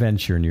sense of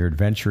adventure and your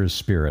adventurous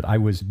spirit. I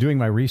was doing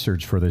my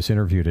research for this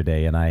interview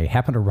today, and I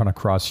happened to run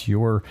across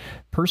your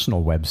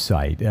personal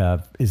website.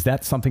 Is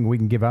that something we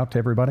can give out to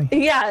everybody?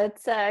 Yeah,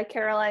 it's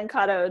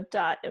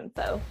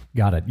carolinecotto.info.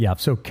 Got it. Yeah.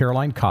 So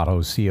Caroline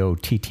Cotto,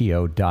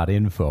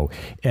 COTTO.info.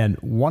 And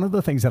one of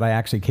the things that I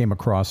actually came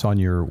across on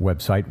your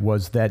website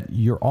was that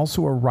you're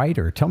also a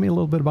writer. Tell me a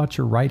little bit about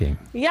your writing.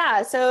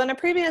 Yeah. So in a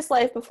previous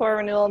life before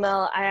Renewal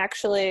Mill, I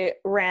actually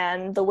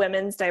ran the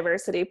women's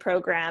diversity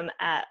program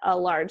at a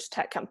large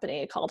tech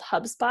company called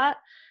HubSpot,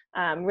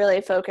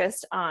 really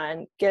focused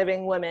on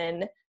giving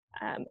women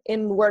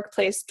in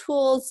workplace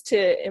tools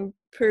to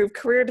improve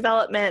career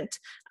development,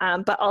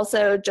 but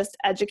also just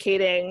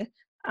educating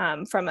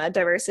from a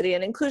diversity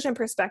and inclusion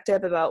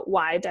perspective about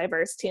why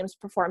diverse teams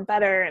perform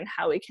better and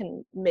how we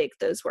can make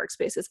those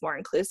workspaces more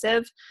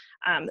inclusive.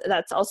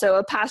 That's also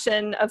a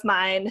passion of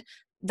mine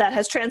that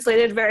has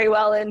translated very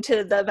well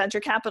into the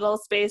venture capital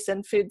space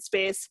and food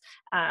space.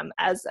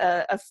 As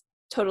a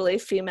totally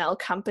female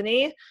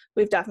company,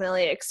 we've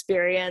definitely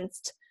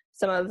experienced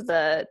some of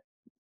the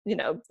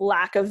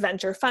lack of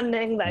venture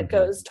funding that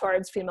goes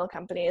towards female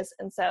companies.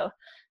 And so,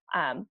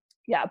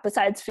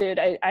 besides food,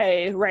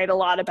 I write a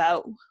lot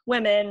about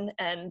women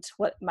and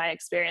what my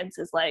experience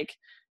is like,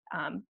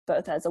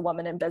 both as a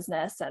woman in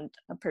business and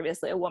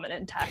previously a woman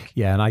in tech.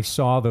 Yeah, and I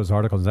saw those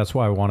articles. That's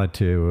why I wanted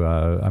to,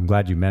 I'm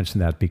glad you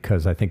mentioned that,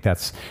 because I think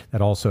that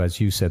also, as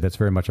you said, that's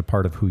very much a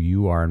part of who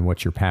you are and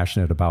what you're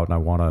passionate about. And I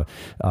want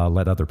to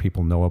let other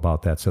people know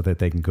about that so that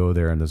they can go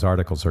there. And those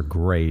articles are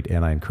great.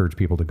 And I encourage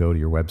people to go to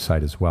your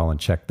website as well and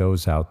check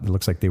those out. It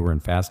looks like they were in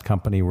Fast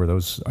Company.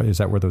 Is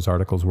that where those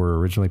articles were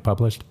originally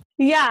published?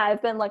 Yeah,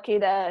 I've been lucky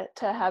to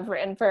have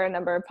written for a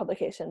number of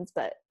publications,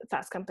 but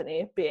Fast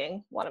Company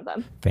being one of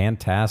them.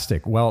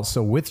 Fantastic. Well,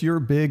 so with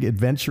your big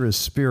adventurous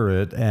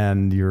spirit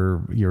and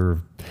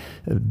your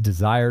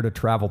desire to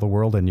travel the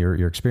world and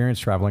your experience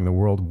traveling the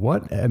world,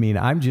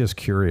 I'm just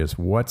curious,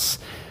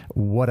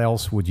 what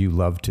else would you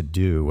love to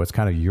do? What's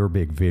kind of your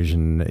big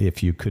vision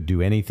if you could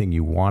do anything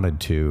you wanted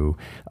to?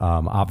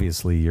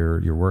 Obviously,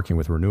 you're working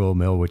with Renewal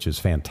Mill, which is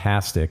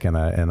fantastic, and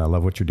I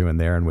love what you're doing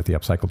there, and with the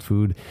Upcycled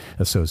Food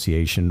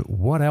Association.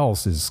 What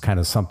else is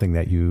kind of something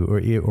that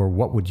or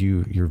what would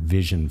your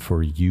vision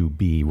for you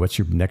be? What's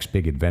your next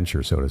big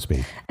adventure, so to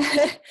speak?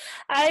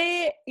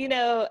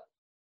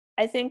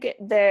 I think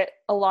that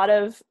a lot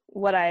of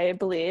what I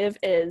believe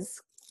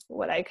is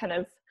what I kind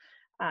of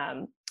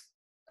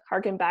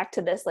harken back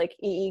to this like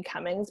E.E.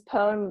 Cummings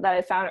poem that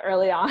I found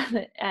early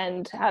on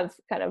and have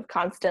kind of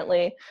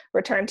constantly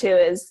returned to.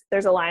 Is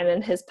there's a line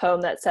in his poem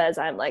that says,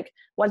 I'm like,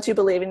 once you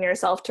believe in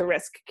yourself to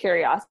risk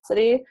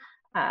curiosity,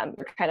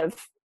 you're kind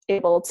of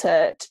able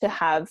to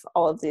have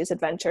all of these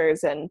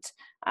adventures and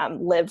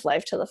live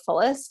life to the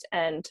fullest.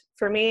 And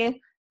for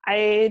me,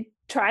 I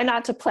try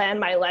not to plan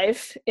my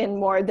life in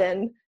more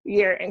than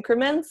year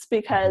increments,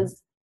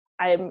 because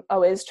I'm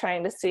always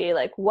trying to see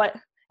like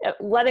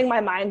letting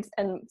my mind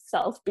and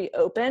self be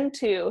open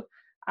to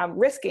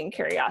risking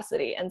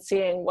curiosity and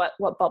seeing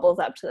what bubbles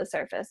up to the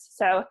surface.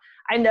 So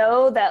I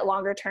know that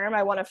longer term,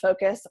 I want to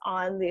focus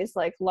on these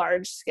like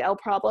large scale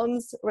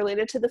problems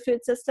related to the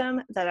food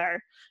system that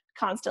are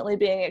constantly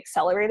being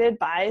accelerated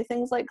by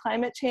things like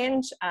climate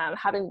change.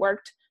 Having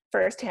worked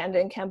firsthand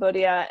in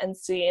Cambodia and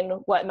seen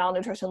what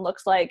malnutrition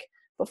looks like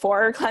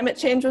before climate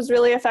change was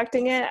really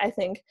affecting it. I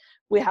think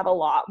we have a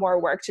lot more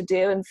work to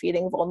do in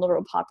feeding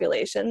vulnerable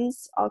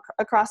populations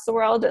across the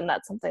world, and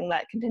that's something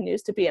that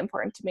continues to be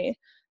important to me.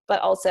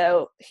 But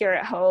also here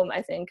at home,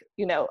 I think,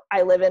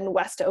 I live in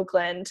West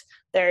Oakland.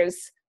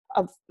 There's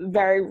a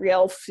very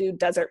real food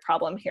desert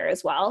problem here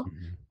as well.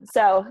 Mm-hmm.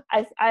 So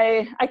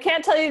I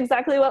can't tell you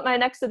exactly what my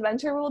next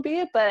adventure will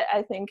be, but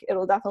I think it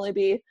will definitely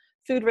be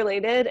food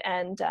related.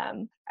 And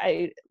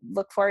I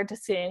look forward to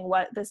seeing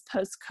what this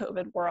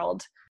post-COVID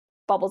world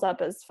bubbles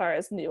up as far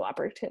as new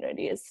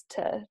opportunities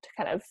to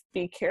kind of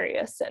be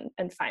curious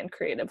and find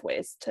creative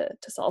ways to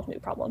solve new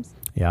problems.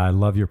 Yeah, I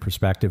love your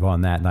perspective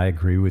on that. And I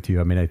agree with you.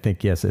 I mean, I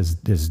think, yes,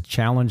 as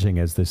challenging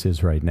as this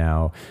is right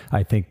now,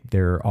 I think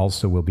there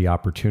also will be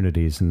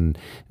opportunities. And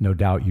no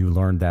doubt you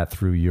learned that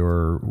through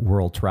your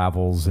world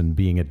travels and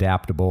being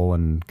adaptable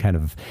and kind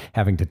of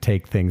having to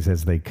take things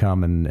as they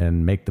come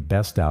and make the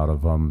best out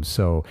of them.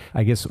 So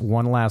I guess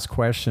one last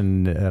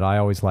question that I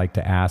always like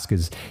to ask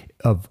is,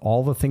 of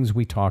all the things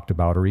we talked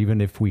about, or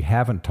even if we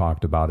haven't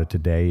talked about it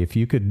today, if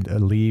you could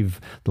leave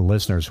the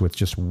listeners with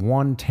just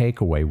one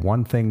takeaway,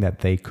 one thing that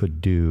they could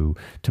do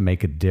to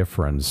make a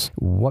difference,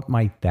 what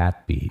might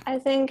that be? I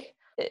think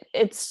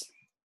it's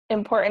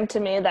important to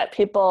me that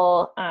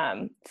people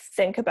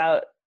think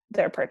about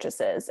their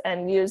purchases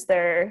and use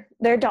their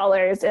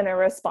dollars in a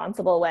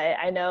responsible way.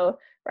 I know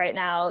right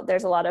now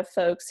there's a lot of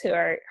folks who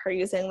are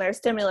using their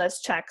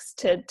stimulus checks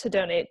to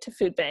donate to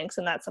food banks,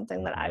 and that's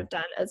something that I've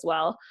done as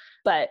well.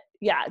 But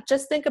yeah,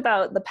 just think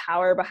about the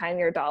power behind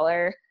your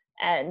dollar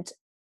and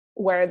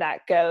where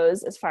that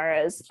goes as far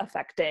as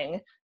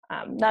affecting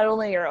not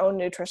only your own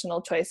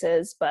nutritional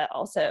choices, but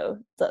also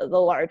the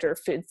larger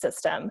food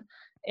system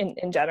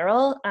in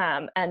general,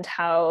 and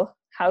how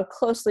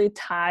closely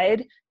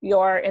tied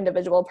your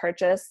individual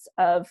purchase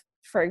of,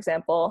 for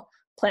example,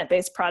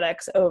 plant-based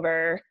products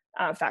over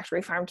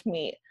factory farmed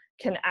meat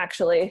can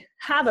actually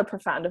have a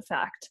profound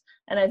effect.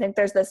 And I think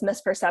there's this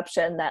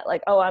misperception that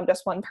I'm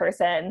just one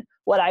person,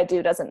 what I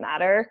do doesn't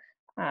matter.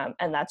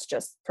 And that's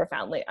just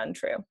profoundly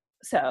untrue.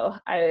 So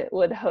I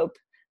would hope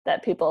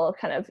that people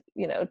kind of,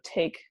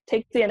 take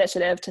the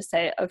initiative to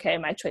say, okay,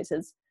 my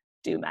choices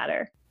do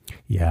matter.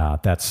 Yeah,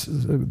 that's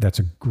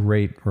a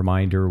great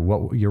reminder.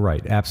 You're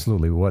right.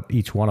 Absolutely. What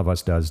each one of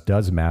us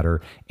does matter.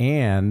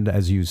 And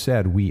as you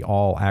said, we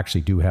all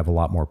actually do have a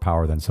lot more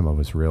power than some of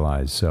us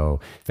realize.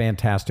 So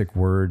fantastic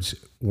words.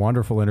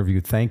 Wonderful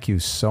interview. Thank you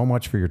so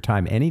much for your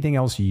time. Anything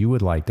else you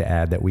would like to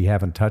add that we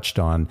haven't touched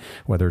on,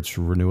 whether it's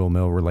Renewal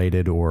Mill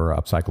related or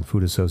Upcycled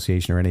Food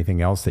Association or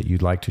anything else that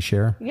you'd like to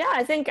share? Yeah,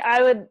 I think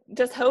I would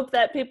just hope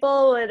that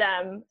people would,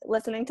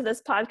 listening to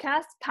this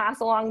podcast, pass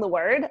along the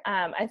word.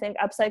 I think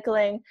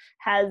upcycling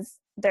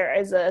there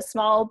is a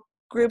small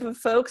group of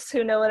folks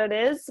who know what it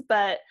is,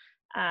 but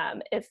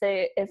if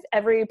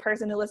every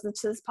person who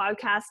listens to this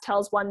podcast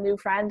tells one new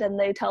friend and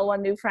they tell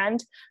one new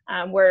friend,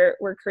 we're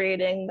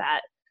creating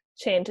that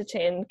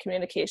chain-to-chain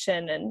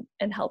communication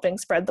and helping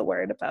spread the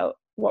word about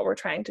what we're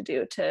trying to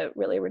do to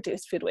really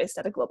reduce food waste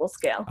at a global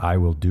scale. I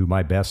will do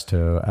my best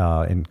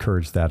to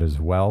encourage that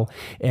as well.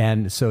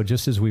 And so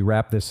just as we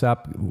wrap this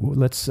up,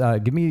 let's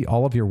give me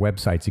all of your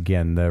websites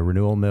again, the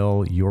Renewal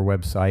Mill, your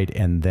website,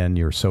 and then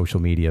your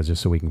social media,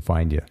 just so we can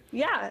find you.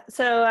 Yeah.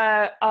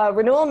 So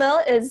Renewal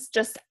Mill is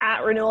just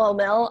at Renewal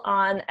Mill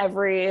on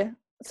every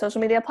social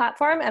media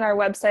platform, and our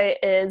website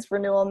is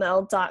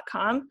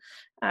renewalmill.com.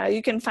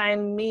 You can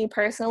find me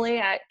personally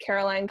at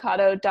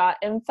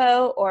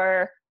carolinecotto.info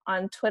or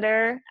on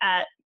Twitter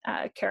at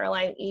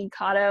Caroline E.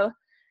 Cotto,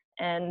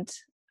 and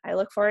I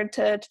look forward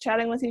to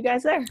chatting with you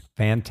guys there.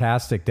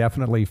 Fantastic.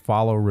 Definitely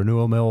follow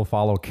Renewal Mill,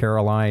 follow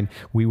Caroline.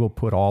 We will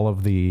put all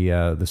of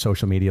the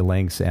social media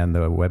links and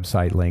the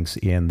website links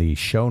in the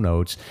show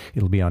notes.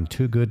 It'll be on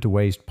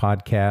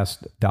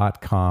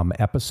toogoodtowastepodcast.com,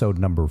 episode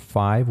number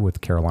 5 with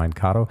Caroline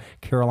Cotto.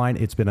 Caroline,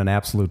 it's been an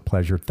absolute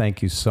pleasure.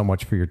 Thank you so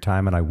much for your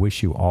time, and I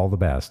wish you all the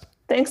best.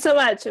 Thanks so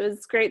much. It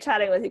was great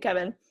chatting with you,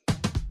 Kevin.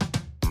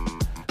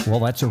 Well,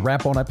 that's a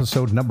wrap on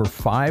episode number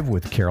 5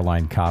 with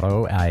Caroline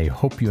Cotto. I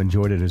hope you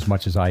enjoyed it as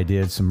much as I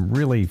did. Some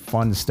really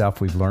fun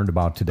stuff we've learned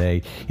about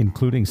today,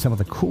 including some of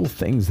the cool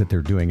things that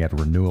they're doing at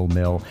Renewal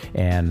Mill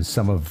and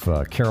some of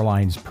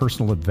Caroline's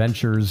personal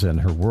adventures and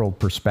her world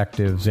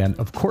perspectives, and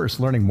of course,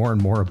 learning more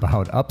and more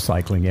about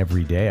upcycling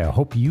every day. I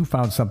hope you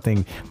found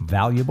something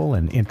valuable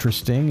and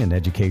interesting and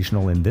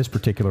educational in this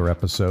particular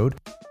episode.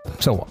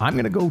 So I'm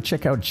going to go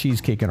check out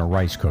Cheesecake in a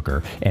Rice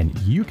Cooker, and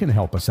you can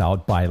help us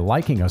out by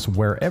liking us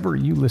wherever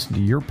you listen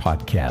to your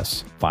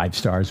podcasts. 5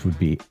 stars would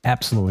be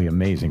absolutely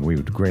amazing. We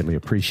would greatly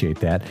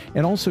appreciate that.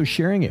 And also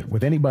sharing it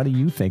with anybody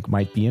you think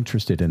might be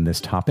interested in this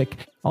topic.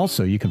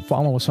 Also, you can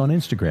follow us on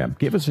Instagram.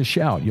 Give us a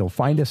shout. You'll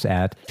find us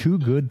at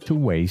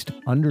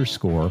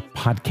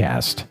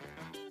TooGoodToWaste_podcast.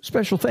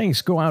 Special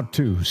thanks go out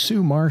to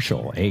Sue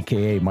Marshall,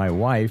 aka my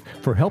wife,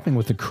 for helping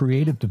with the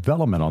creative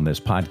development on this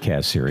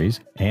podcast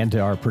series, and to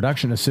our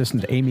production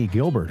assistant, Amy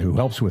Gilbert, who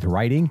helps with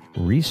writing,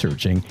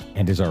 researching,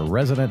 and is our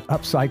resident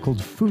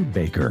upcycled food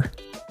baker.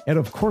 And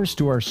of course,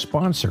 to our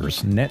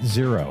sponsors, Net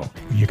Zero.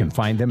 You can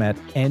find them at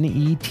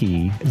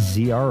netzro.us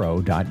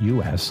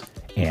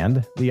and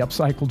the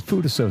Upcycled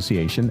Food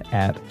Association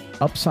at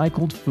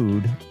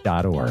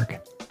upcycledfood.org.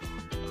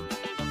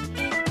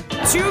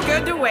 Too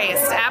good to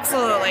waste.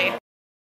 Absolutely.